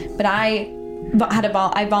 Right. But I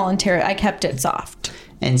kept it soft.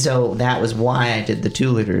 And so that was why I did the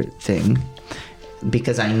 2-liter thing.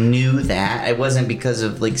 Because I knew that. It wasn't because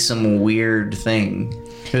of like some weird thing.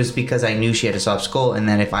 It was because I knew she had a soft skull, and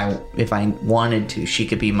that if I wanted to, she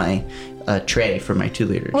could be my tray for my 2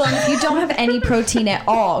 liters. Well, and if you don't have any protein at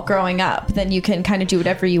all growing up, then you can kind of do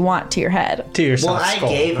whatever you want to your head. To your Well, soft I skull.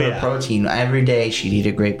 gave her Yeah. protein every day. She'd eat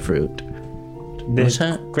a grapefruit. What's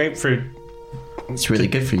that? Grapefruit. It's really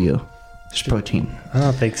good for you. There's protein. I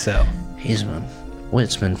don't think so.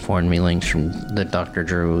 Whit's been forwarding me links from the Dr.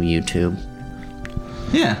 Drew YouTube.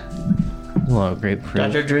 Yeah. A lot of grapefruit.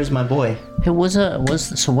 Dr. Drew's my boy. So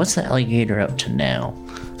what's the alligator up to now?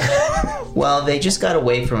 Well, they just got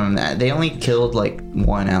away from him. That they only killed like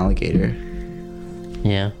 1 alligator.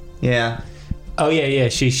 Yeah. Yeah. Oh yeah.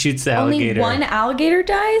 She shoots the alligator. Only one alligator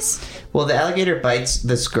dies? Well, the alligator bites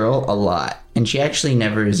this girl a lot, and she actually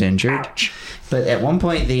never is injured. But at one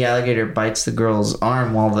point, the alligator bites the girl's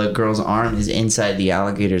arm while the girl's arm is inside the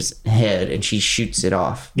alligator's head, and she shoots it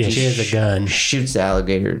off. Yeah, she has a gun. Shoots the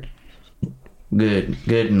alligator good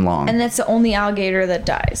and long. And that's the only alligator that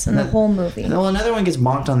dies in the whole movie. Well, another one gets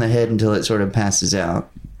bonked on the head until it sort of passes out.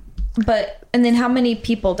 And then how many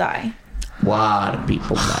people die? A lot of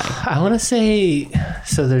people die. I want to say,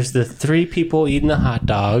 so there's the 3 people eating the hot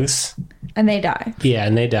dogs. And they die. Yeah,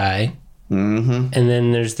 and they die. Mm-hmm. And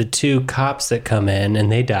then there's the 2 cops that come in and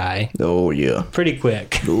they die Oh, yeah. pretty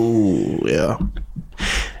quick. Oh, yeah.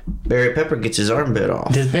 Barry Pepper gets his arm bit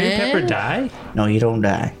off. Does Barry Pepper die? No, you don't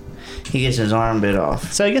die. He gets his arm bit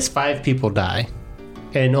off. So I guess 5 people die.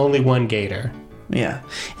 And only 1 gator. Yeah.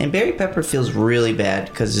 And Barry Pepper feels really bad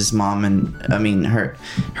because his mom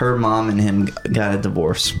her mom and him got a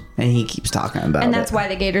divorce. And he keeps talking about it. And that's why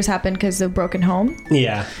the gators happened, because of broken home.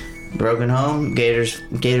 Yeah. Broken home, gators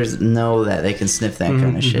know that they can sniff that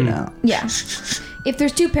kind of shit out. Yeah. If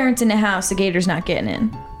there's 2 parents in the house, the gator's not getting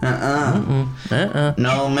in.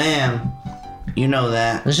 No, ma'am. You know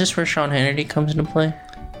that. Is this where Sean Hannity comes into play?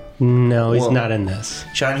 No, he's Well- not in this.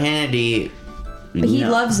 Sean Hannity. But he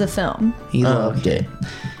loves the film. He loved it.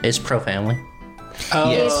 It's pro-family.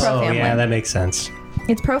 Oh, Yes. It's pro-family. yeah, that makes sense.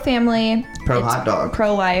 It's pro-family. Pro it's hot dog.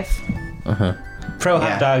 Pro-life. Pro Yeah.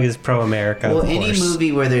 hot dog is pro America. Well, of any course.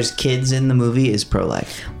 movie where there's kids in the movie is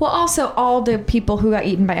pro-life. Well, also, all the people who got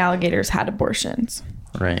eaten by alligators had abortions.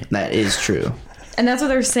 Right. That is true. And that's what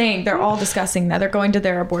they're saying. They're all discussing that. They're going to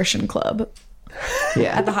their abortion club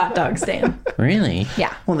Yeah. at the hot dog stand. Really?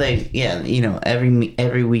 Yeah. Well,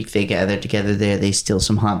 every week they gather together there. They steal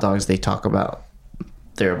some hot dogs. They talk about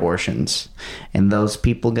their abortions, and those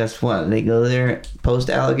people, guess what? They go there post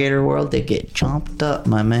alligator world. They get chomped up,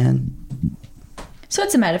 my man. So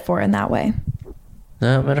it's a metaphor in that way.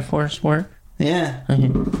 The metaphors work? Yeah.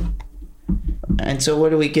 And so, what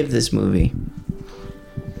do we give this movie?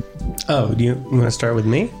 Oh, do you want to start with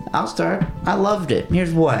me? I'll start. I loved it.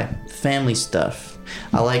 Here's why. Family stuff.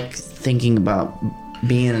 I like thinking about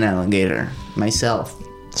being an alligator myself.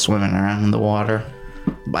 Swimming around in the water,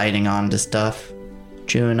 biting onto stuff,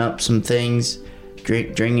 chewing up some things,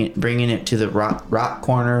 bringing it to the rock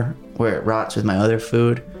corner where it rots with my other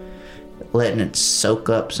food, letting it soak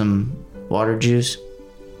up some water juice,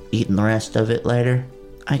 eating the rest of it later.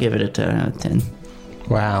 I give it a 10 out of 10.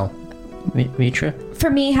 Wow. Mitra?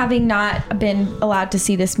 For me, having not been allowed to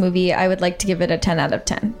see this movie, I would like to give it a 10 out of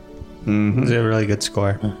 10. It's a really good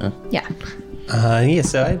score. Yeah. Yeah,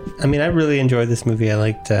 so I mean, I really enjoyed this movie. I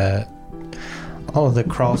liked all of the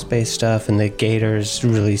crawl space stuff, and the gators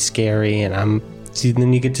really scary. And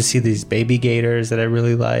then you get to see these baby gators that I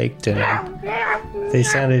really liked, and they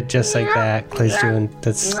sounded just like that. Clay's doing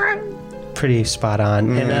that's pretty spot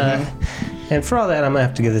on. And for all that, I'm gonna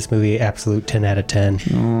have to give this movie absolute 10 out of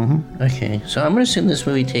 10. Okay, so I'm gonna assume this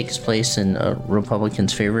movie takes place in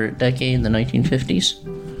Republicans' favorite decade, the 1950s.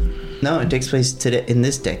 No, it takes place today in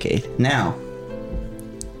this decade. Now.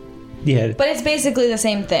 Yeah. But it's basically the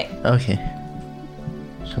same thing. Okay.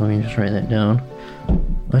 So let me just write that down.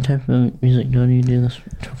 What type of music do you do this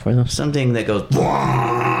for this? Something that goes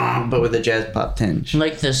but with a jazz pop tinge.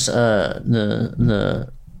 Like this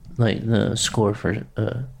the score for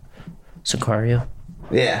Sicario?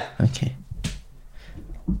 Yeah. Okay.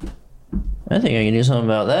 I think I can do something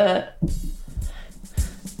about that.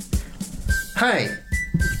 Hi.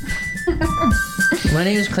 My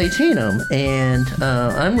name is Clay Tatum, and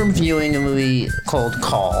I'm reviewing a movie called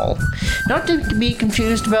Call. Not to be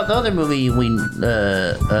confused about the other movie we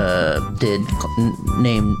did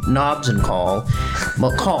named Knobs and Call,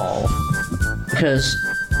 but Call because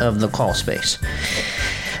of the call space.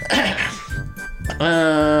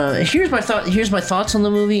 Here's my thoughts on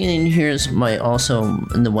the movie, and here's my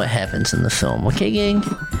what happens in the film. Okay, gang.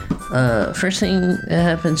 First thing that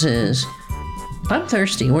happens is I'm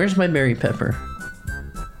thirsty. Where's my berry pepper?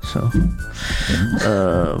 So,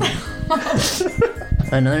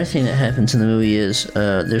 another thing that happens in the movie is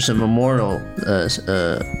there's a memorial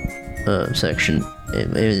section.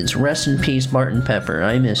 It's rest in peace, Martin Pepper.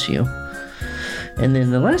 I miss you. And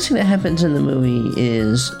then the last thing that happens in the movie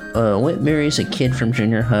is Whit marries a kid from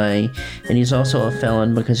junior high, and he's also a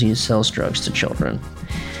felon because he sells drugs to children.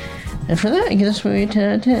 And for that, I give this movie a 10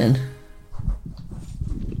 out of 10.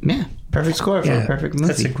 Yeah, perfect score for a perfect movie.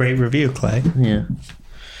 That's a great review, Clay. Yeah.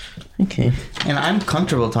 Okay. And I'm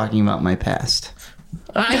comfortable talking about my past.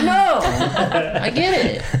 I know! I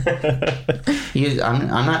get it.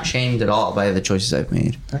 I'm not shamed at all by the choices I've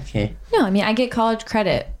made. Okay. No, I mean, I get college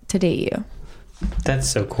credit to date you. That's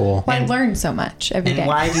so cool. Well, I learn so much every day. And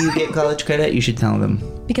why do you get college credit? You should tell them.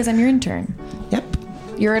 Because I'm your intern. Yep.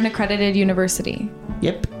 You're an accredited university.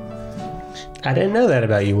 Yep. I didn't know that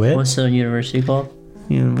about you, Whit. What's the university called?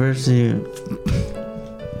 University of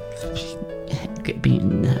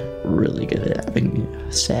being really good at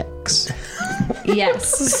having sex.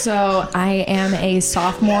 Yes. So I am a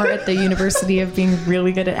sophomore at the University of being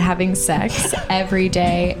really good at having sex. Every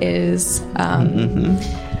day is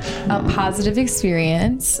a positive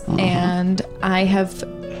experience, and I've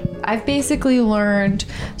basically learned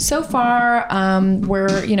so far.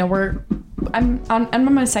 I'm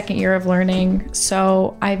on my second year of learning,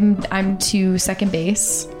 so I'm to second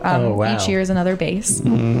base. Each year is another base.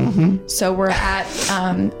 So we're at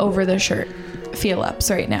over the shirt feel ups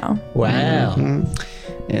right now. Wow.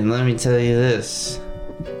 And let me tell you this: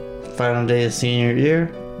 final day of senior year,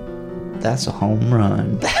 that's a home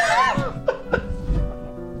run.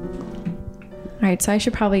 All right, so I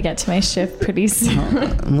should probably get to my shift pretty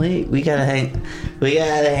soon. we gotta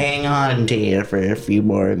hang on to you for a few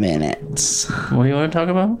more minutes. What do you want to talk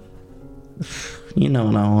about? You know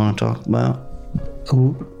what I want to talk about.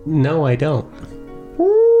 Oh, no, I don't.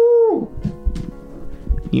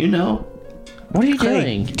 You know. What are you Clay,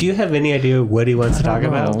 doing? do you have any idea what he wants to talk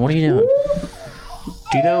about? What are you doing?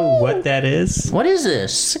 Do you know what that is? What is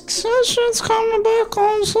this? Succession's coming back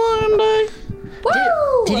on Sunday.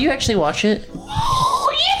 Did you actually watch it?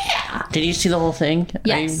 Oh, yeah! Did you see the whole thing?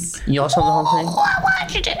 Yes. You all saw the whole thing? Oh, I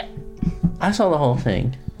watched it. I saw the whole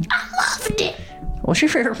thing. I loved it. What's your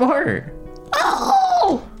favorite part?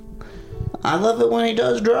 Oh! I love it when he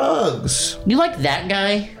does drugs. You like that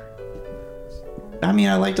guy? I mean,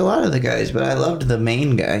 I liked a lot of the guys, but I loved the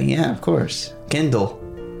main guy. Yeah, of course. Kendall.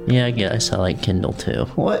 Yeah, I guess I like Kendall too.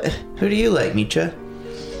 What? Who do you like, Micha?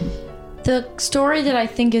 The story that I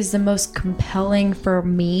think is the most compelling for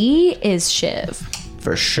me is Shiv.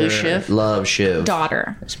 For sure. Shiv? Love Shiv.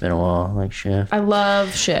 Daughter. It's been a while. I like Shiv. I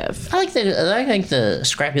love Shiv. I like the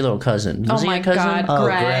scrappy little cousin. Was Oh he my a cousin? God. Oh,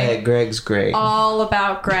 Greg. Greg's great. All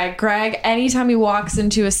about Greg. Greg, anytime he walks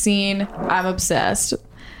into a scene, I'm obsessed.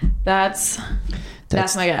 That's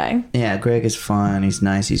my guy. Yeah, Greg is fun. He's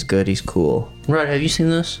nice. He's good. He's cool. Rod, have you seen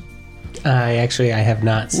this? I have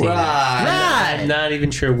not seen it. Right. I'm not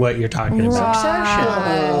even sure what you're talking about.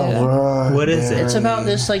 Succession. What is it? It's about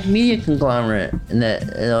this like media conglomerate and that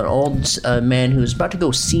an old man who's about to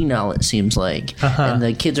go senile. It seems like, and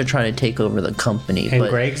the kids are trying to take over the company. And but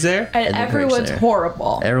Greg's there? And And the everyone's Greg's there.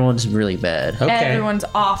 horrible. Everyone's really bad. Okay. Everyone's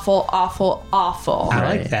awful, awful, awful. I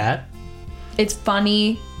Right. like that. It's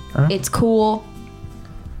funny. It's cool.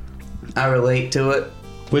 I relate to it.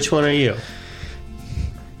 Which one are you?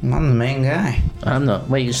 I'm the main guy. I'm the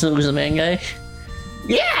wait. So who's the main guy?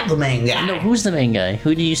 Yeah, the main guy. No, who's the main guy?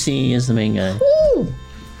 Who do you see as the main guy? Ooh,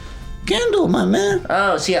 Kendall, my man.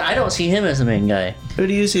 Oh, see, I don't see him as the main guy. Who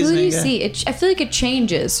do you see as Who the do main you guy? see? I feel like it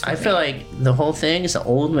changes. I feel like the whole thing is the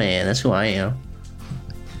old man. That's who I am.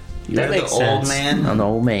 You're That makes the old sense. man. I'm the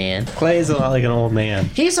old man. Clay is a lot like an old man.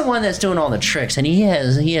 He's the one that's doing all the tricks, and he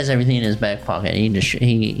has everything in his back pocket. You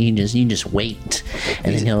just wait,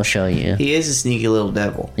 and then he'll show you. He is a sneaky little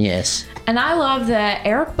devil. Yes. And I love that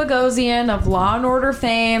Eric Bogosian of Law and Order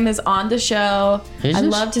fame is on the show. Who's I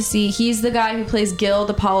this? love to see. He's the guy who plays Gil,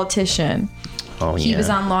 the politician. Oh yeah. He was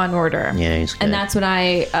on Law and Order. Yeah, he's good. And that's what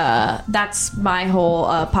that's my whole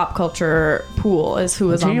pop culture pool is who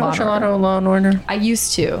was Do on you Law watch and a lot Order. of Law and Order? I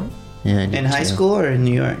used to. Yeah. I do In high too. school or in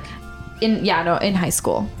New York? In high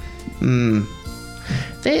school.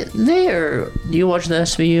 They are. Do you watch the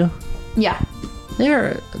SVU? Yeah.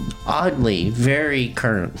 They're oddly very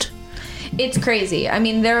current. It's crazy. I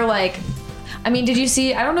mean, did you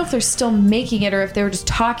see? I don't know if they're still making it or if they were just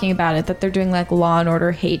talking about it, that they're doing like Law and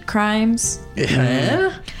Order hate crimes.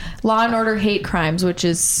 Yeah. Law and Order hate crimes, which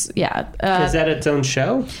is, Is that its own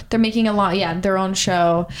show? they're making their own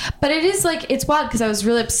show. But it is like, it's wild because I was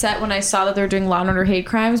really upset when I saw that they were doing Law and Order hate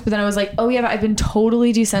crimes, but then I was like, oh yeah, but I've been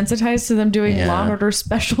totally desensitized to them doing Yeah. Law and Order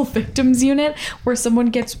Special Victims Unit where someone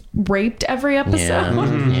gets raped every episode.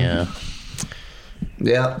 Yeah. Yeah.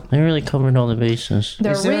 Yeah. They really covered all the bases.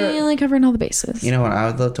 They're Is there- really covering all the bases. You know what I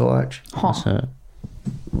would love to watch? What's that?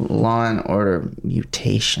 Law and Order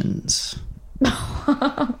Mutations.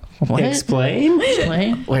 What? Explain?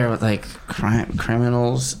 Explain? Where like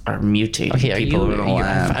criminals are mutating. Okay, are you? people in a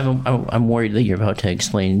lab. I'm worried that you're about to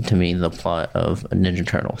explain to me the plot of Ninja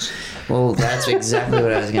Turtles. Well, that's exactly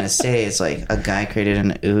what I was gonna say. It's like a guy created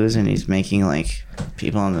an ooze and he's making like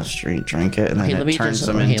people on the street drink it, and then Okay, let it me turns just-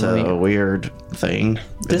 them okay, into let me- a weird thing.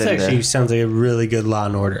 This Then actually sounds like a really good Law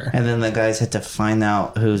and Order. and then the guys had to find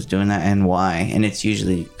out who's doing that and why, and it's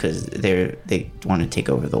usually because they want to take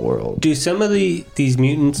over the world. Do some of these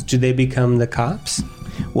mutants, do they become the cops?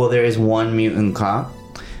 Well, there is one mutant cop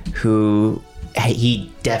who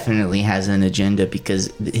he definitely has an agenda because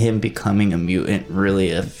him becoming a mutant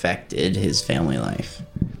really affected his family life.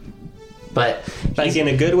 But Like in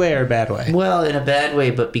a good way or a bad way? well, in a bad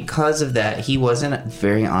way, but because of that, he wasn't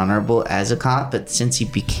very honorable as a cop. But since he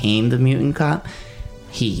became the mutant cop,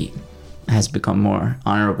 he has become more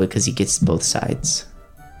honorable because he gets both sides.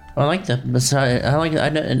 I like the side. I like. I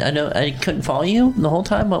know. I couldn't follow you the whole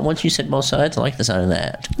time, but once you said both sides, I like the side of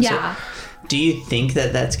that. Yeah. Do you think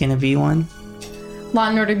that that's going to be one? Law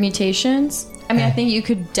and Order Mutations. I mean, I think you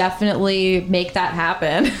could definitely make that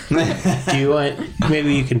happen. Do you want,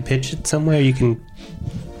 maybe you can pitch it somewhere?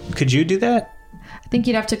 Could you do that? I think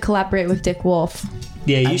you'd have to collaborate with Dick Wolf.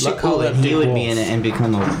 Yeah, you should call it he Dick would Wolf. be in it and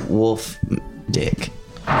become a wolf dick.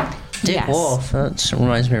 Dick Yes. Wolf. That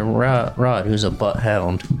reminds me of Rod, who's a butt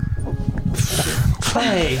hound.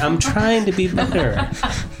 Clay, I'm trying to be better.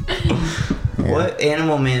 What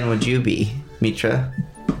animal man would you be, Mitra?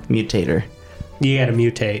 Mutator. You gotta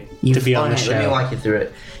mutate to be on the show. Let me walk you through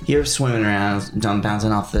it. You're swimming around,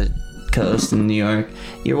 bouncing off the coast in New York.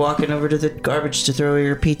 You're walking over to the garbage to throw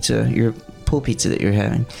your pizza, your pool pizza that you're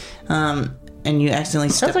having. And you accidentally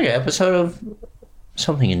Sounds step, like an episode of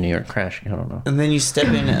something in New York Crashing. I don't know. and then you step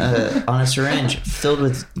in on a syringe filled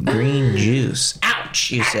with green juice.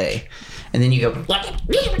 Ouch, you say. And then you go,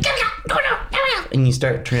 and you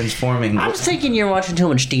start transforming. I was thinking you're watching too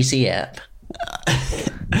much DC app.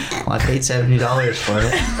 Well, I paid $70 for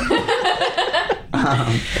it.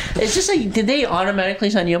 It's just like, did they automatically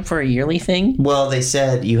sign you up for a yearly thing? Well, they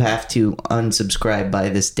said you have to unsubscribe by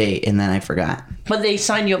this date, and then I forgot. But they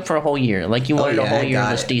signed you up for a whole year. Like you wanted a whole year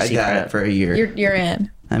of this DC I got crap. it for a year. You're in.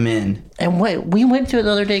 I'm in. And wait, we went through it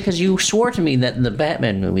the other day because you swore to me that the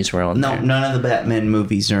Batman movies were on No, there. none of the Batman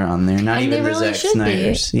movies are on there. Not And even they the really Zack should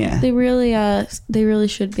Snyder's. be. Yeah. They really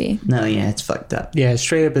should be. No, yeah, it's fucked up. Yeah,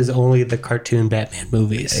 straight up is only the cartoon Batman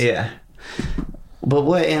movies. Yeah. But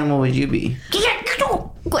what animal would you be?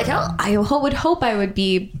 I would hope I would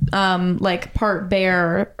be like part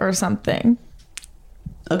bear or something.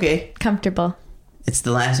 Okay. Comfortable. It's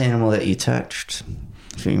the last animal that you touched.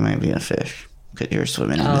 So you might be a fish. Because you're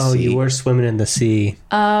swimming in the Oh, sea. you were swimming in the sea.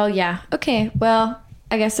 Oh yeah. Okay. Well,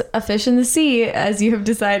 I guess a fish in the sea, as you have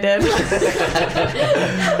decided. All right,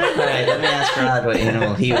 let me ask Rod what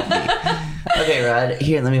animal he would be. Okay, Rod,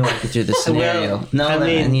 here, let me walk you through the scenario.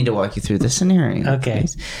 I need to walk you through the scenario. Okay.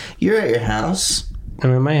 Please. You're at your house,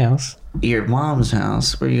 I'm in my house. your mom's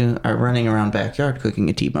house, where you are running around backyard cooking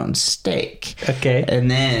a T-bone steak. Okay.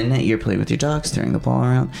 And then you're playing with your dogs, throwing the ball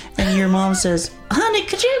around, and your mom says, "Honey,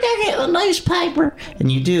 could you go get a newspaper?"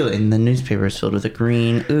 And you do, and the newspaper is filled with a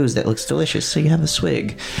green ooze that looks delicious, so you have a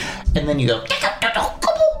swig. And then you go,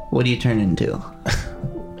 what do you turn into?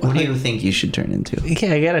 What do you think you should turn into?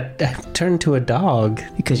 Yeah, I gotta turn to a dog.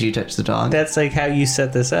 Because you touched the dog? That's like how you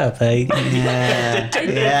set this up. Yeah,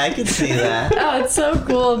 I can see that. Oh, it's so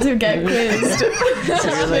cool to get quizzed. So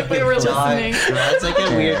you're like we a were dog. listening. That's like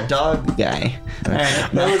a weird dog guy. All right.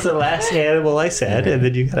 That was the last animal I said, and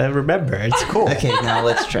then you gotta remember. It's cool. Okay, now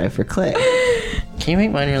let's try for Clay. Can you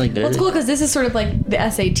make mine really good? Well, it's cool because this is sort of like the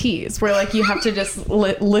SATs, where like you have to just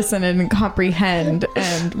listen and comprehend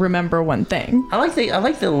and remember one thing. I like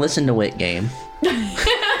the listen to it game.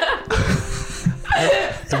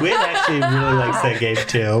 Win actually really likes that game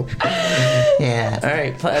too. Yeah. All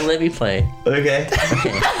right, let me play. Okay.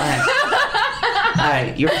 All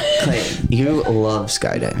right, you're Clay. You love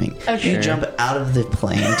skydiving. Okay. You jump out of the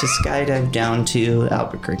plane to skydive down to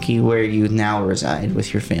Albuquerque, where you now reside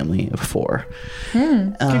with your family of 4.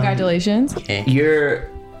 Congratulations.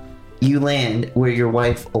 You land where your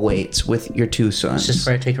wife awaits with your 2 sons. Is this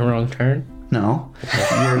where I take a wrong turn? No,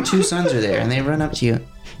 your 2 sons are there, and they run up to you.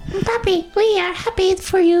 Papi, we are happy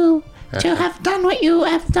for you to have done what you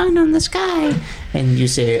have done on the sky. And you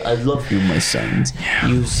say, "I love you, my sons.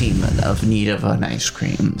 You seem of need of an ice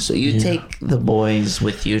cream." So you take the boys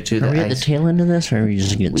with you to Are we the at the ice tail end of this, or are we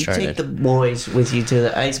just getting We started? take the boys with you to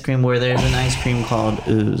the ice cream where there's an ice cream called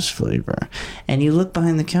ooze flavor. And you look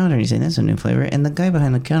behind the counter and you say, "That's a new flavor." And the guy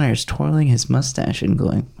behind the counter is twirling his mustache and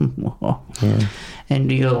going, Yeah.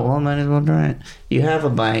 And you go, "Well, I might as well try it." You have a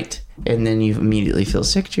bite, and then you immediately feel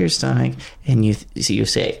sick to your stomach, and you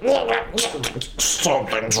say,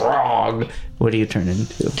 "Something's wrong." What do you turn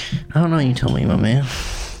into? I don't know. You tell me, my man.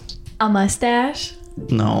 A mustache.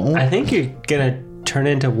 No. I think you're gonna turn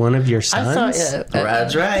into one of your sons. I thought.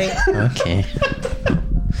 Rod's right. Okay.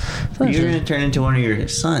 You're going to turn into one of your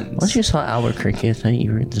sons. Once you saw Albuquerque, I thought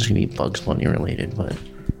you were this gonna be Bugs Bunny related, but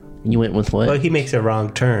you went with what? Well, he makes a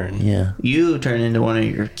wrong turn. Yeah. You turn into one of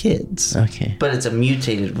your kids. Okay. But it's a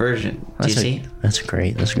mutated version. Do you see? That's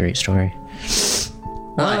great. That's a great story.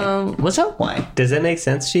 Why? What's up? Why? Does that make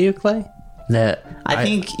sense to you, Clay? That I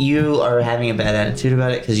think you are having a bad attitude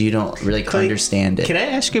about it because you don't really understand it. Can I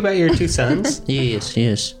ask you about your 2 sons?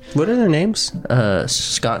 Yes. What are their names?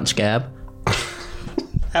 Scott and Scab.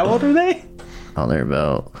 How old are they? Oh, they're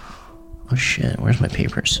about. Oh shit! Where's my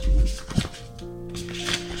papers?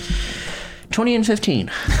 20 and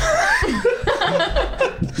 15.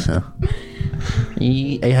 So,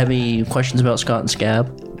 you have any questions about Scott and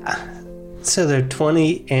Scab? So they're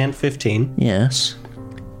 20 and 15. Yes.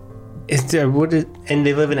 And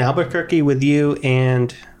they live in Albuquerque with you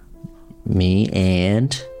and Me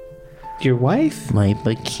and your wife? my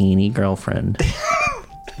bikini girlfriend.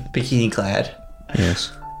 Bikini clad.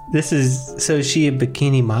 Yes. So is she a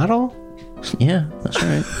bikini model? Yeah, that's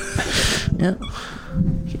right. Yeah.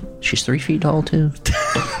 She's 3 feet tall too.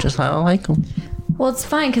 Just how I like them. Well, it's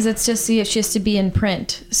fine because it's just to be in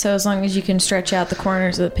print. So as long as you can stretch out the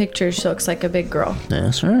corners of the picture, she looks like a big girl.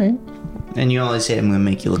 That's all right. And you always say, "I'm going to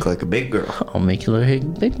make you look like a big girl." I'll make you look like a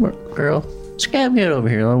big girl. Scab, get over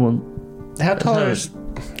here. I want How tall are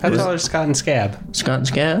Scott and Scab? Scott and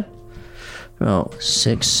Scab. About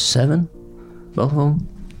 6, 7. Both of them.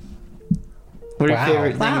 What are Wow. your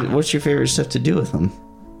favorite Wow. things? What's your favorite stuff to do with them?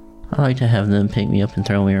 I like to have them pick me up and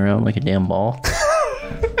throw me around like a damn ball.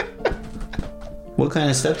 What kind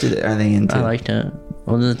of stuff are they into? I like to.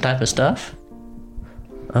 Well, the type of stuff.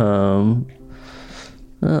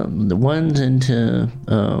 The one's into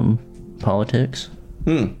politics.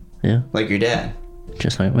 Yeah, Like your dad.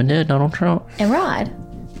 just like my dad, Donald Trump. And Rod.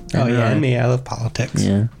 Oh, yeah, and me. I love politics.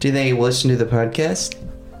 Yeah, Do they listen to the podcast?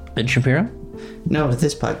 Ben Shapiro. No,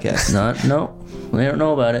 this podcast. No, they don't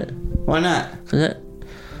know about it. Why not? 'Cause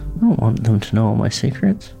don't want them to know all my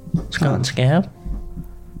secrets. Scott and Scab.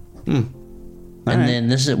 And then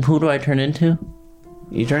this is who do I turn into?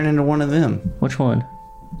 You turn into one of them. Which one?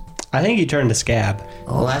 I think you turned to Scab.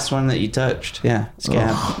 The last one that you touched. Yeah,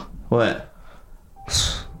 Scab. What?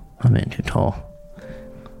 I'm in too tall.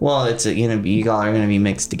 Well, it's you all are gonna be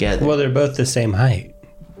mixed together. Well, they're both the same height.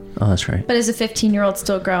 Oh, that's right. But is a 15-year-old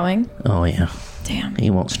still growing? Oh yeah. Damn. He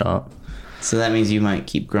won't stop. So that means you might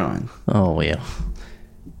keep growing. Oh yeah.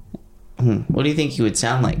 What do you think you would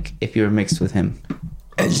sound like if you were mixed with him?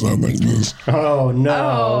 I sound like this. Oh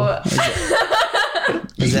no!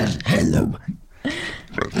 Is that Hello.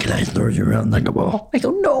 Can I throw you around like a ball? I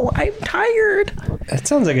go, no, I'm tired. That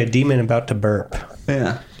sounds like a demon about to burp.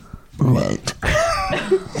 yeah? What?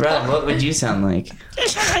 Rod, what would you sound like? You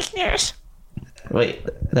sound like this. Wait,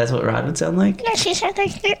 that's what Rod would sound like Yes, you sound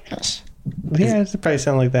like this. Yeah, it probably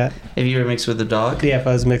sound like that. if you were mixed with a dog. Yeah, if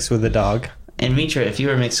I was mixed with a dog. And Mitra, if you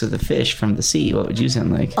were mixed with a fish from the sea, what would you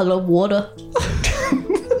sound like? I love water.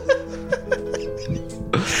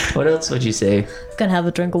 What else would you say? Gonna have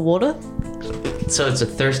a drink of water? So it's a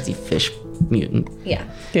thirsty fish mutant. Yeah.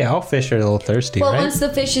 Yeah, all fish are a little thirsty, Well, right? once the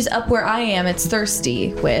fish is up where I am, it's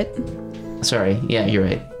thirsty, Whit. Sorry, yeah, you're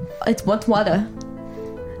right. It wants water.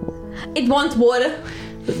 It wants water.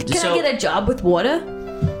 Can I get a job with water?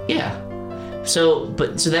 Yeah. So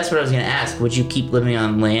that's what I was gonna ask. Would you keep living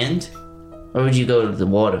on land, or would you go to the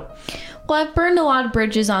water? Well, I've burned a lot of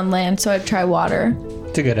bridges on land, so I'd try water.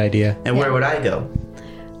 It's a good idea. And where would I go?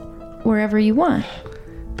 Wherever you want.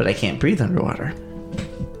 But I can't breathe underwater.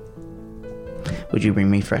 Would you bring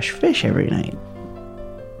me fresh fish every night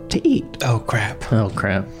to eat? Oh crap! Oh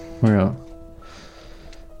crap. We're out.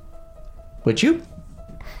 Would you?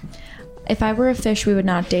 If I were a fish, we would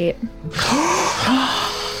not date.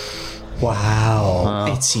 Wow.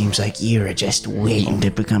 It seems like you're just waiting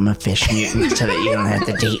to become a fish mutant so that you don't have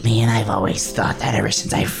to date me. And I've always thought that ever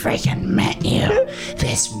since I freaking met you.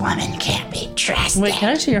 This woman can't be trusted. Wait, can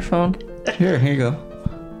I see your phone? Here you go.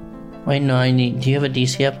 Wait, no, I need. Do you have a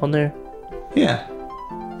DC app on there? Yeah.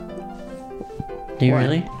 Do you Why?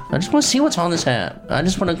 really? I just want to see what's on this app. I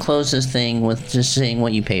just want to close this thing with just seeing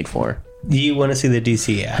what you paid for. You want to see the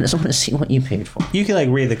DC I app? just want to see what you paid for. You can like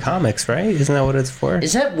read the comics, right? Isn't that what it's for?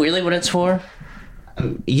 Is that really what it's for?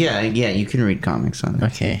 Yeah, you can read comics on it.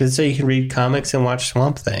 Okay. It's so you can read comics and watch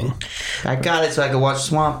Swamp Thing. I got it so I can watch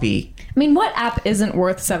Swampy. I mean, what app isn't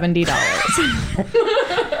worth $70?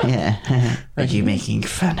 Yeah. Are you making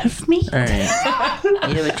fun of me? All right.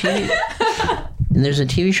 You have a TV. There's a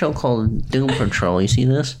TV show called Doom Patrol. You see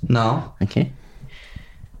this? No. Okay.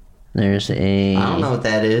 There's a. I don't know what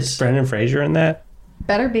that is. Brendan Fraser in that?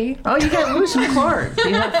 Better be. Oh, you got Lewis and Clark.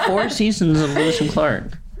 You have 4 seasons of Lewis and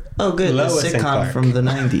Clark. Oh, good. The Lois and sitcom Clark. from the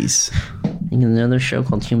 90s. And another show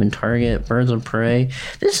called Human Target, Birds of Prey.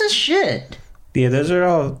 This is shit. Yeah, those are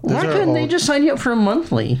all. Those Why are couldn't they old. just sign you up for a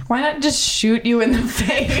monthly? Why not just shoot you in the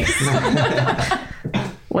face?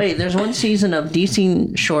 Wait, there's one season of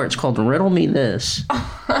DC shorts called Riddle Me This.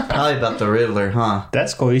 Probably about the Riddler, huh?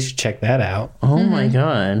 That's cool. You should check that out. Oh my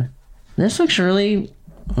god. This looks really.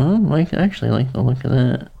 I actually like the look of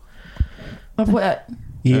that. Of what?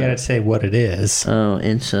 You gotta say what it is. Oh,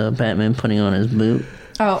 it's Batman putting on his boot.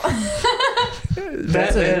 Oh.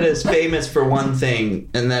 Batman is famous for one thing,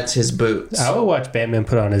 and that's his boots. I would watch Batman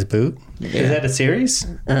put on his boot. Is that a series?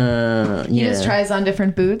 Yeah. He just tries on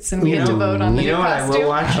different boots and we get to vote on the You new know what I costume. will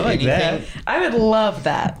watch? I like that. I would love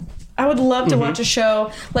that. I would love to watch a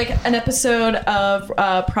show, like an episode of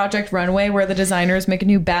Project Runway where the designers make a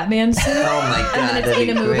new Batman suit. Oh my god, And then it's that'd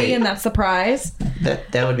in be a movie great. and that's the prize.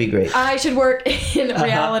 That would be great. I should work in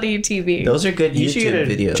reality TV. Those are good You should YouTube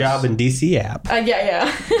get a videos. job in DC app.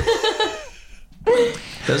 Yeah.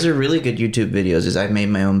 Those are really good YouTube videos. Is I made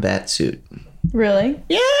my own bat suit. Really?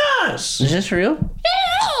 Yes. Is this real?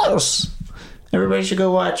 Yes. Everybody should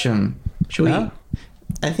go watch them. Should we? Huh?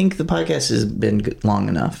 I think the podcast has been long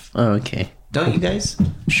enough. Oh, okay. Don't you guys?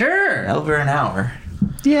 Sure. Over an hour.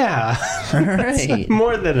 Yeah. All right.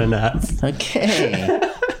 More than enough. Okay.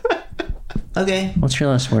 Okay. What's your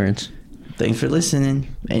last words? Thanks for listening.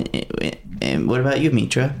 And what about you,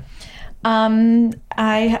 Mitra? I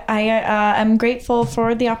am grateful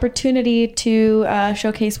for the opportunity to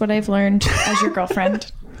showcase what I've learned as your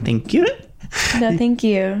girlfriend. Thank you. No, thank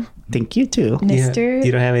you, Thank you too. Mr.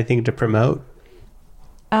 You don't have anything to promote?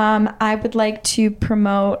 I would like to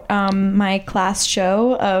promote my class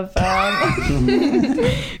show of of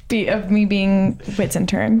me being Whit's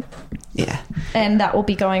intern, Yeah. and that will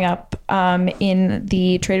be going up in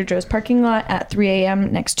the Trader Joe's parking lot at 3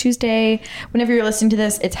 a.m. next Tuesday. Whenever you're listening to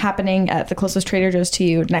this, it's happening at the closest Trader Joe's to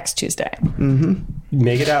you next Tuesday.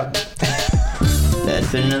 Make it out.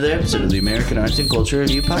 That's been another episode of the American Arts and Culture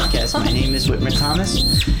Review Podcast. My name is Whitmer Thomas.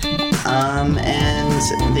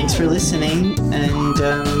 And thanks for listening.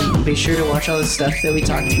 And be sure to watch all the stuff that we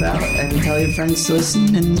talked about and tell your friends to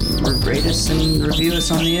listen and rate us and review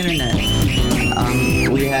us on the internet.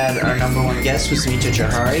 We had our number one guest was Mita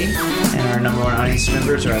Jahari, and our number one audience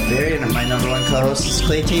members are Rob Berry, and my number one co-host is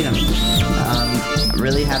Clay Tatum. I'm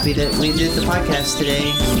really happy that we did the podcast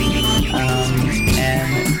today.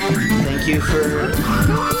 And thank you for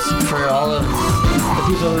all of the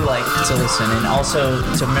people who like to listen, and also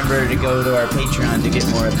to remember to go to our Patreon to get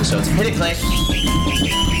more episodes. Hit it, Clay.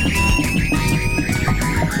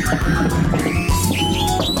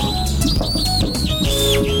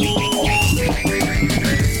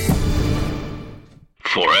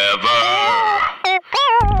 Forever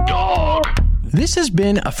Dog. This has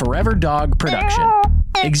been a Forever Dog production.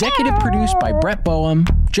 Executive produced by Brett Boehm,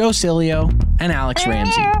 Joe Cilio, and Alex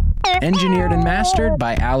Ramsey. Engineered and mastered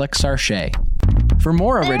by Alex Sarche. For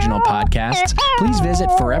more original podcasts, please visit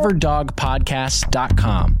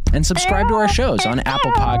foreverdogpodcasts.com and subscribe to our shows on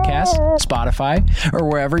Apple Podcasts, Spotify, or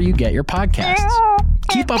wherever you get your podcasts.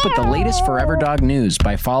 Keep up with the latest Forever Dog news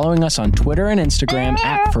by following us on Twitter and Instagram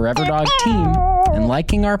 @ForeverDogTeam and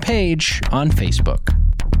liking our page on Facebook.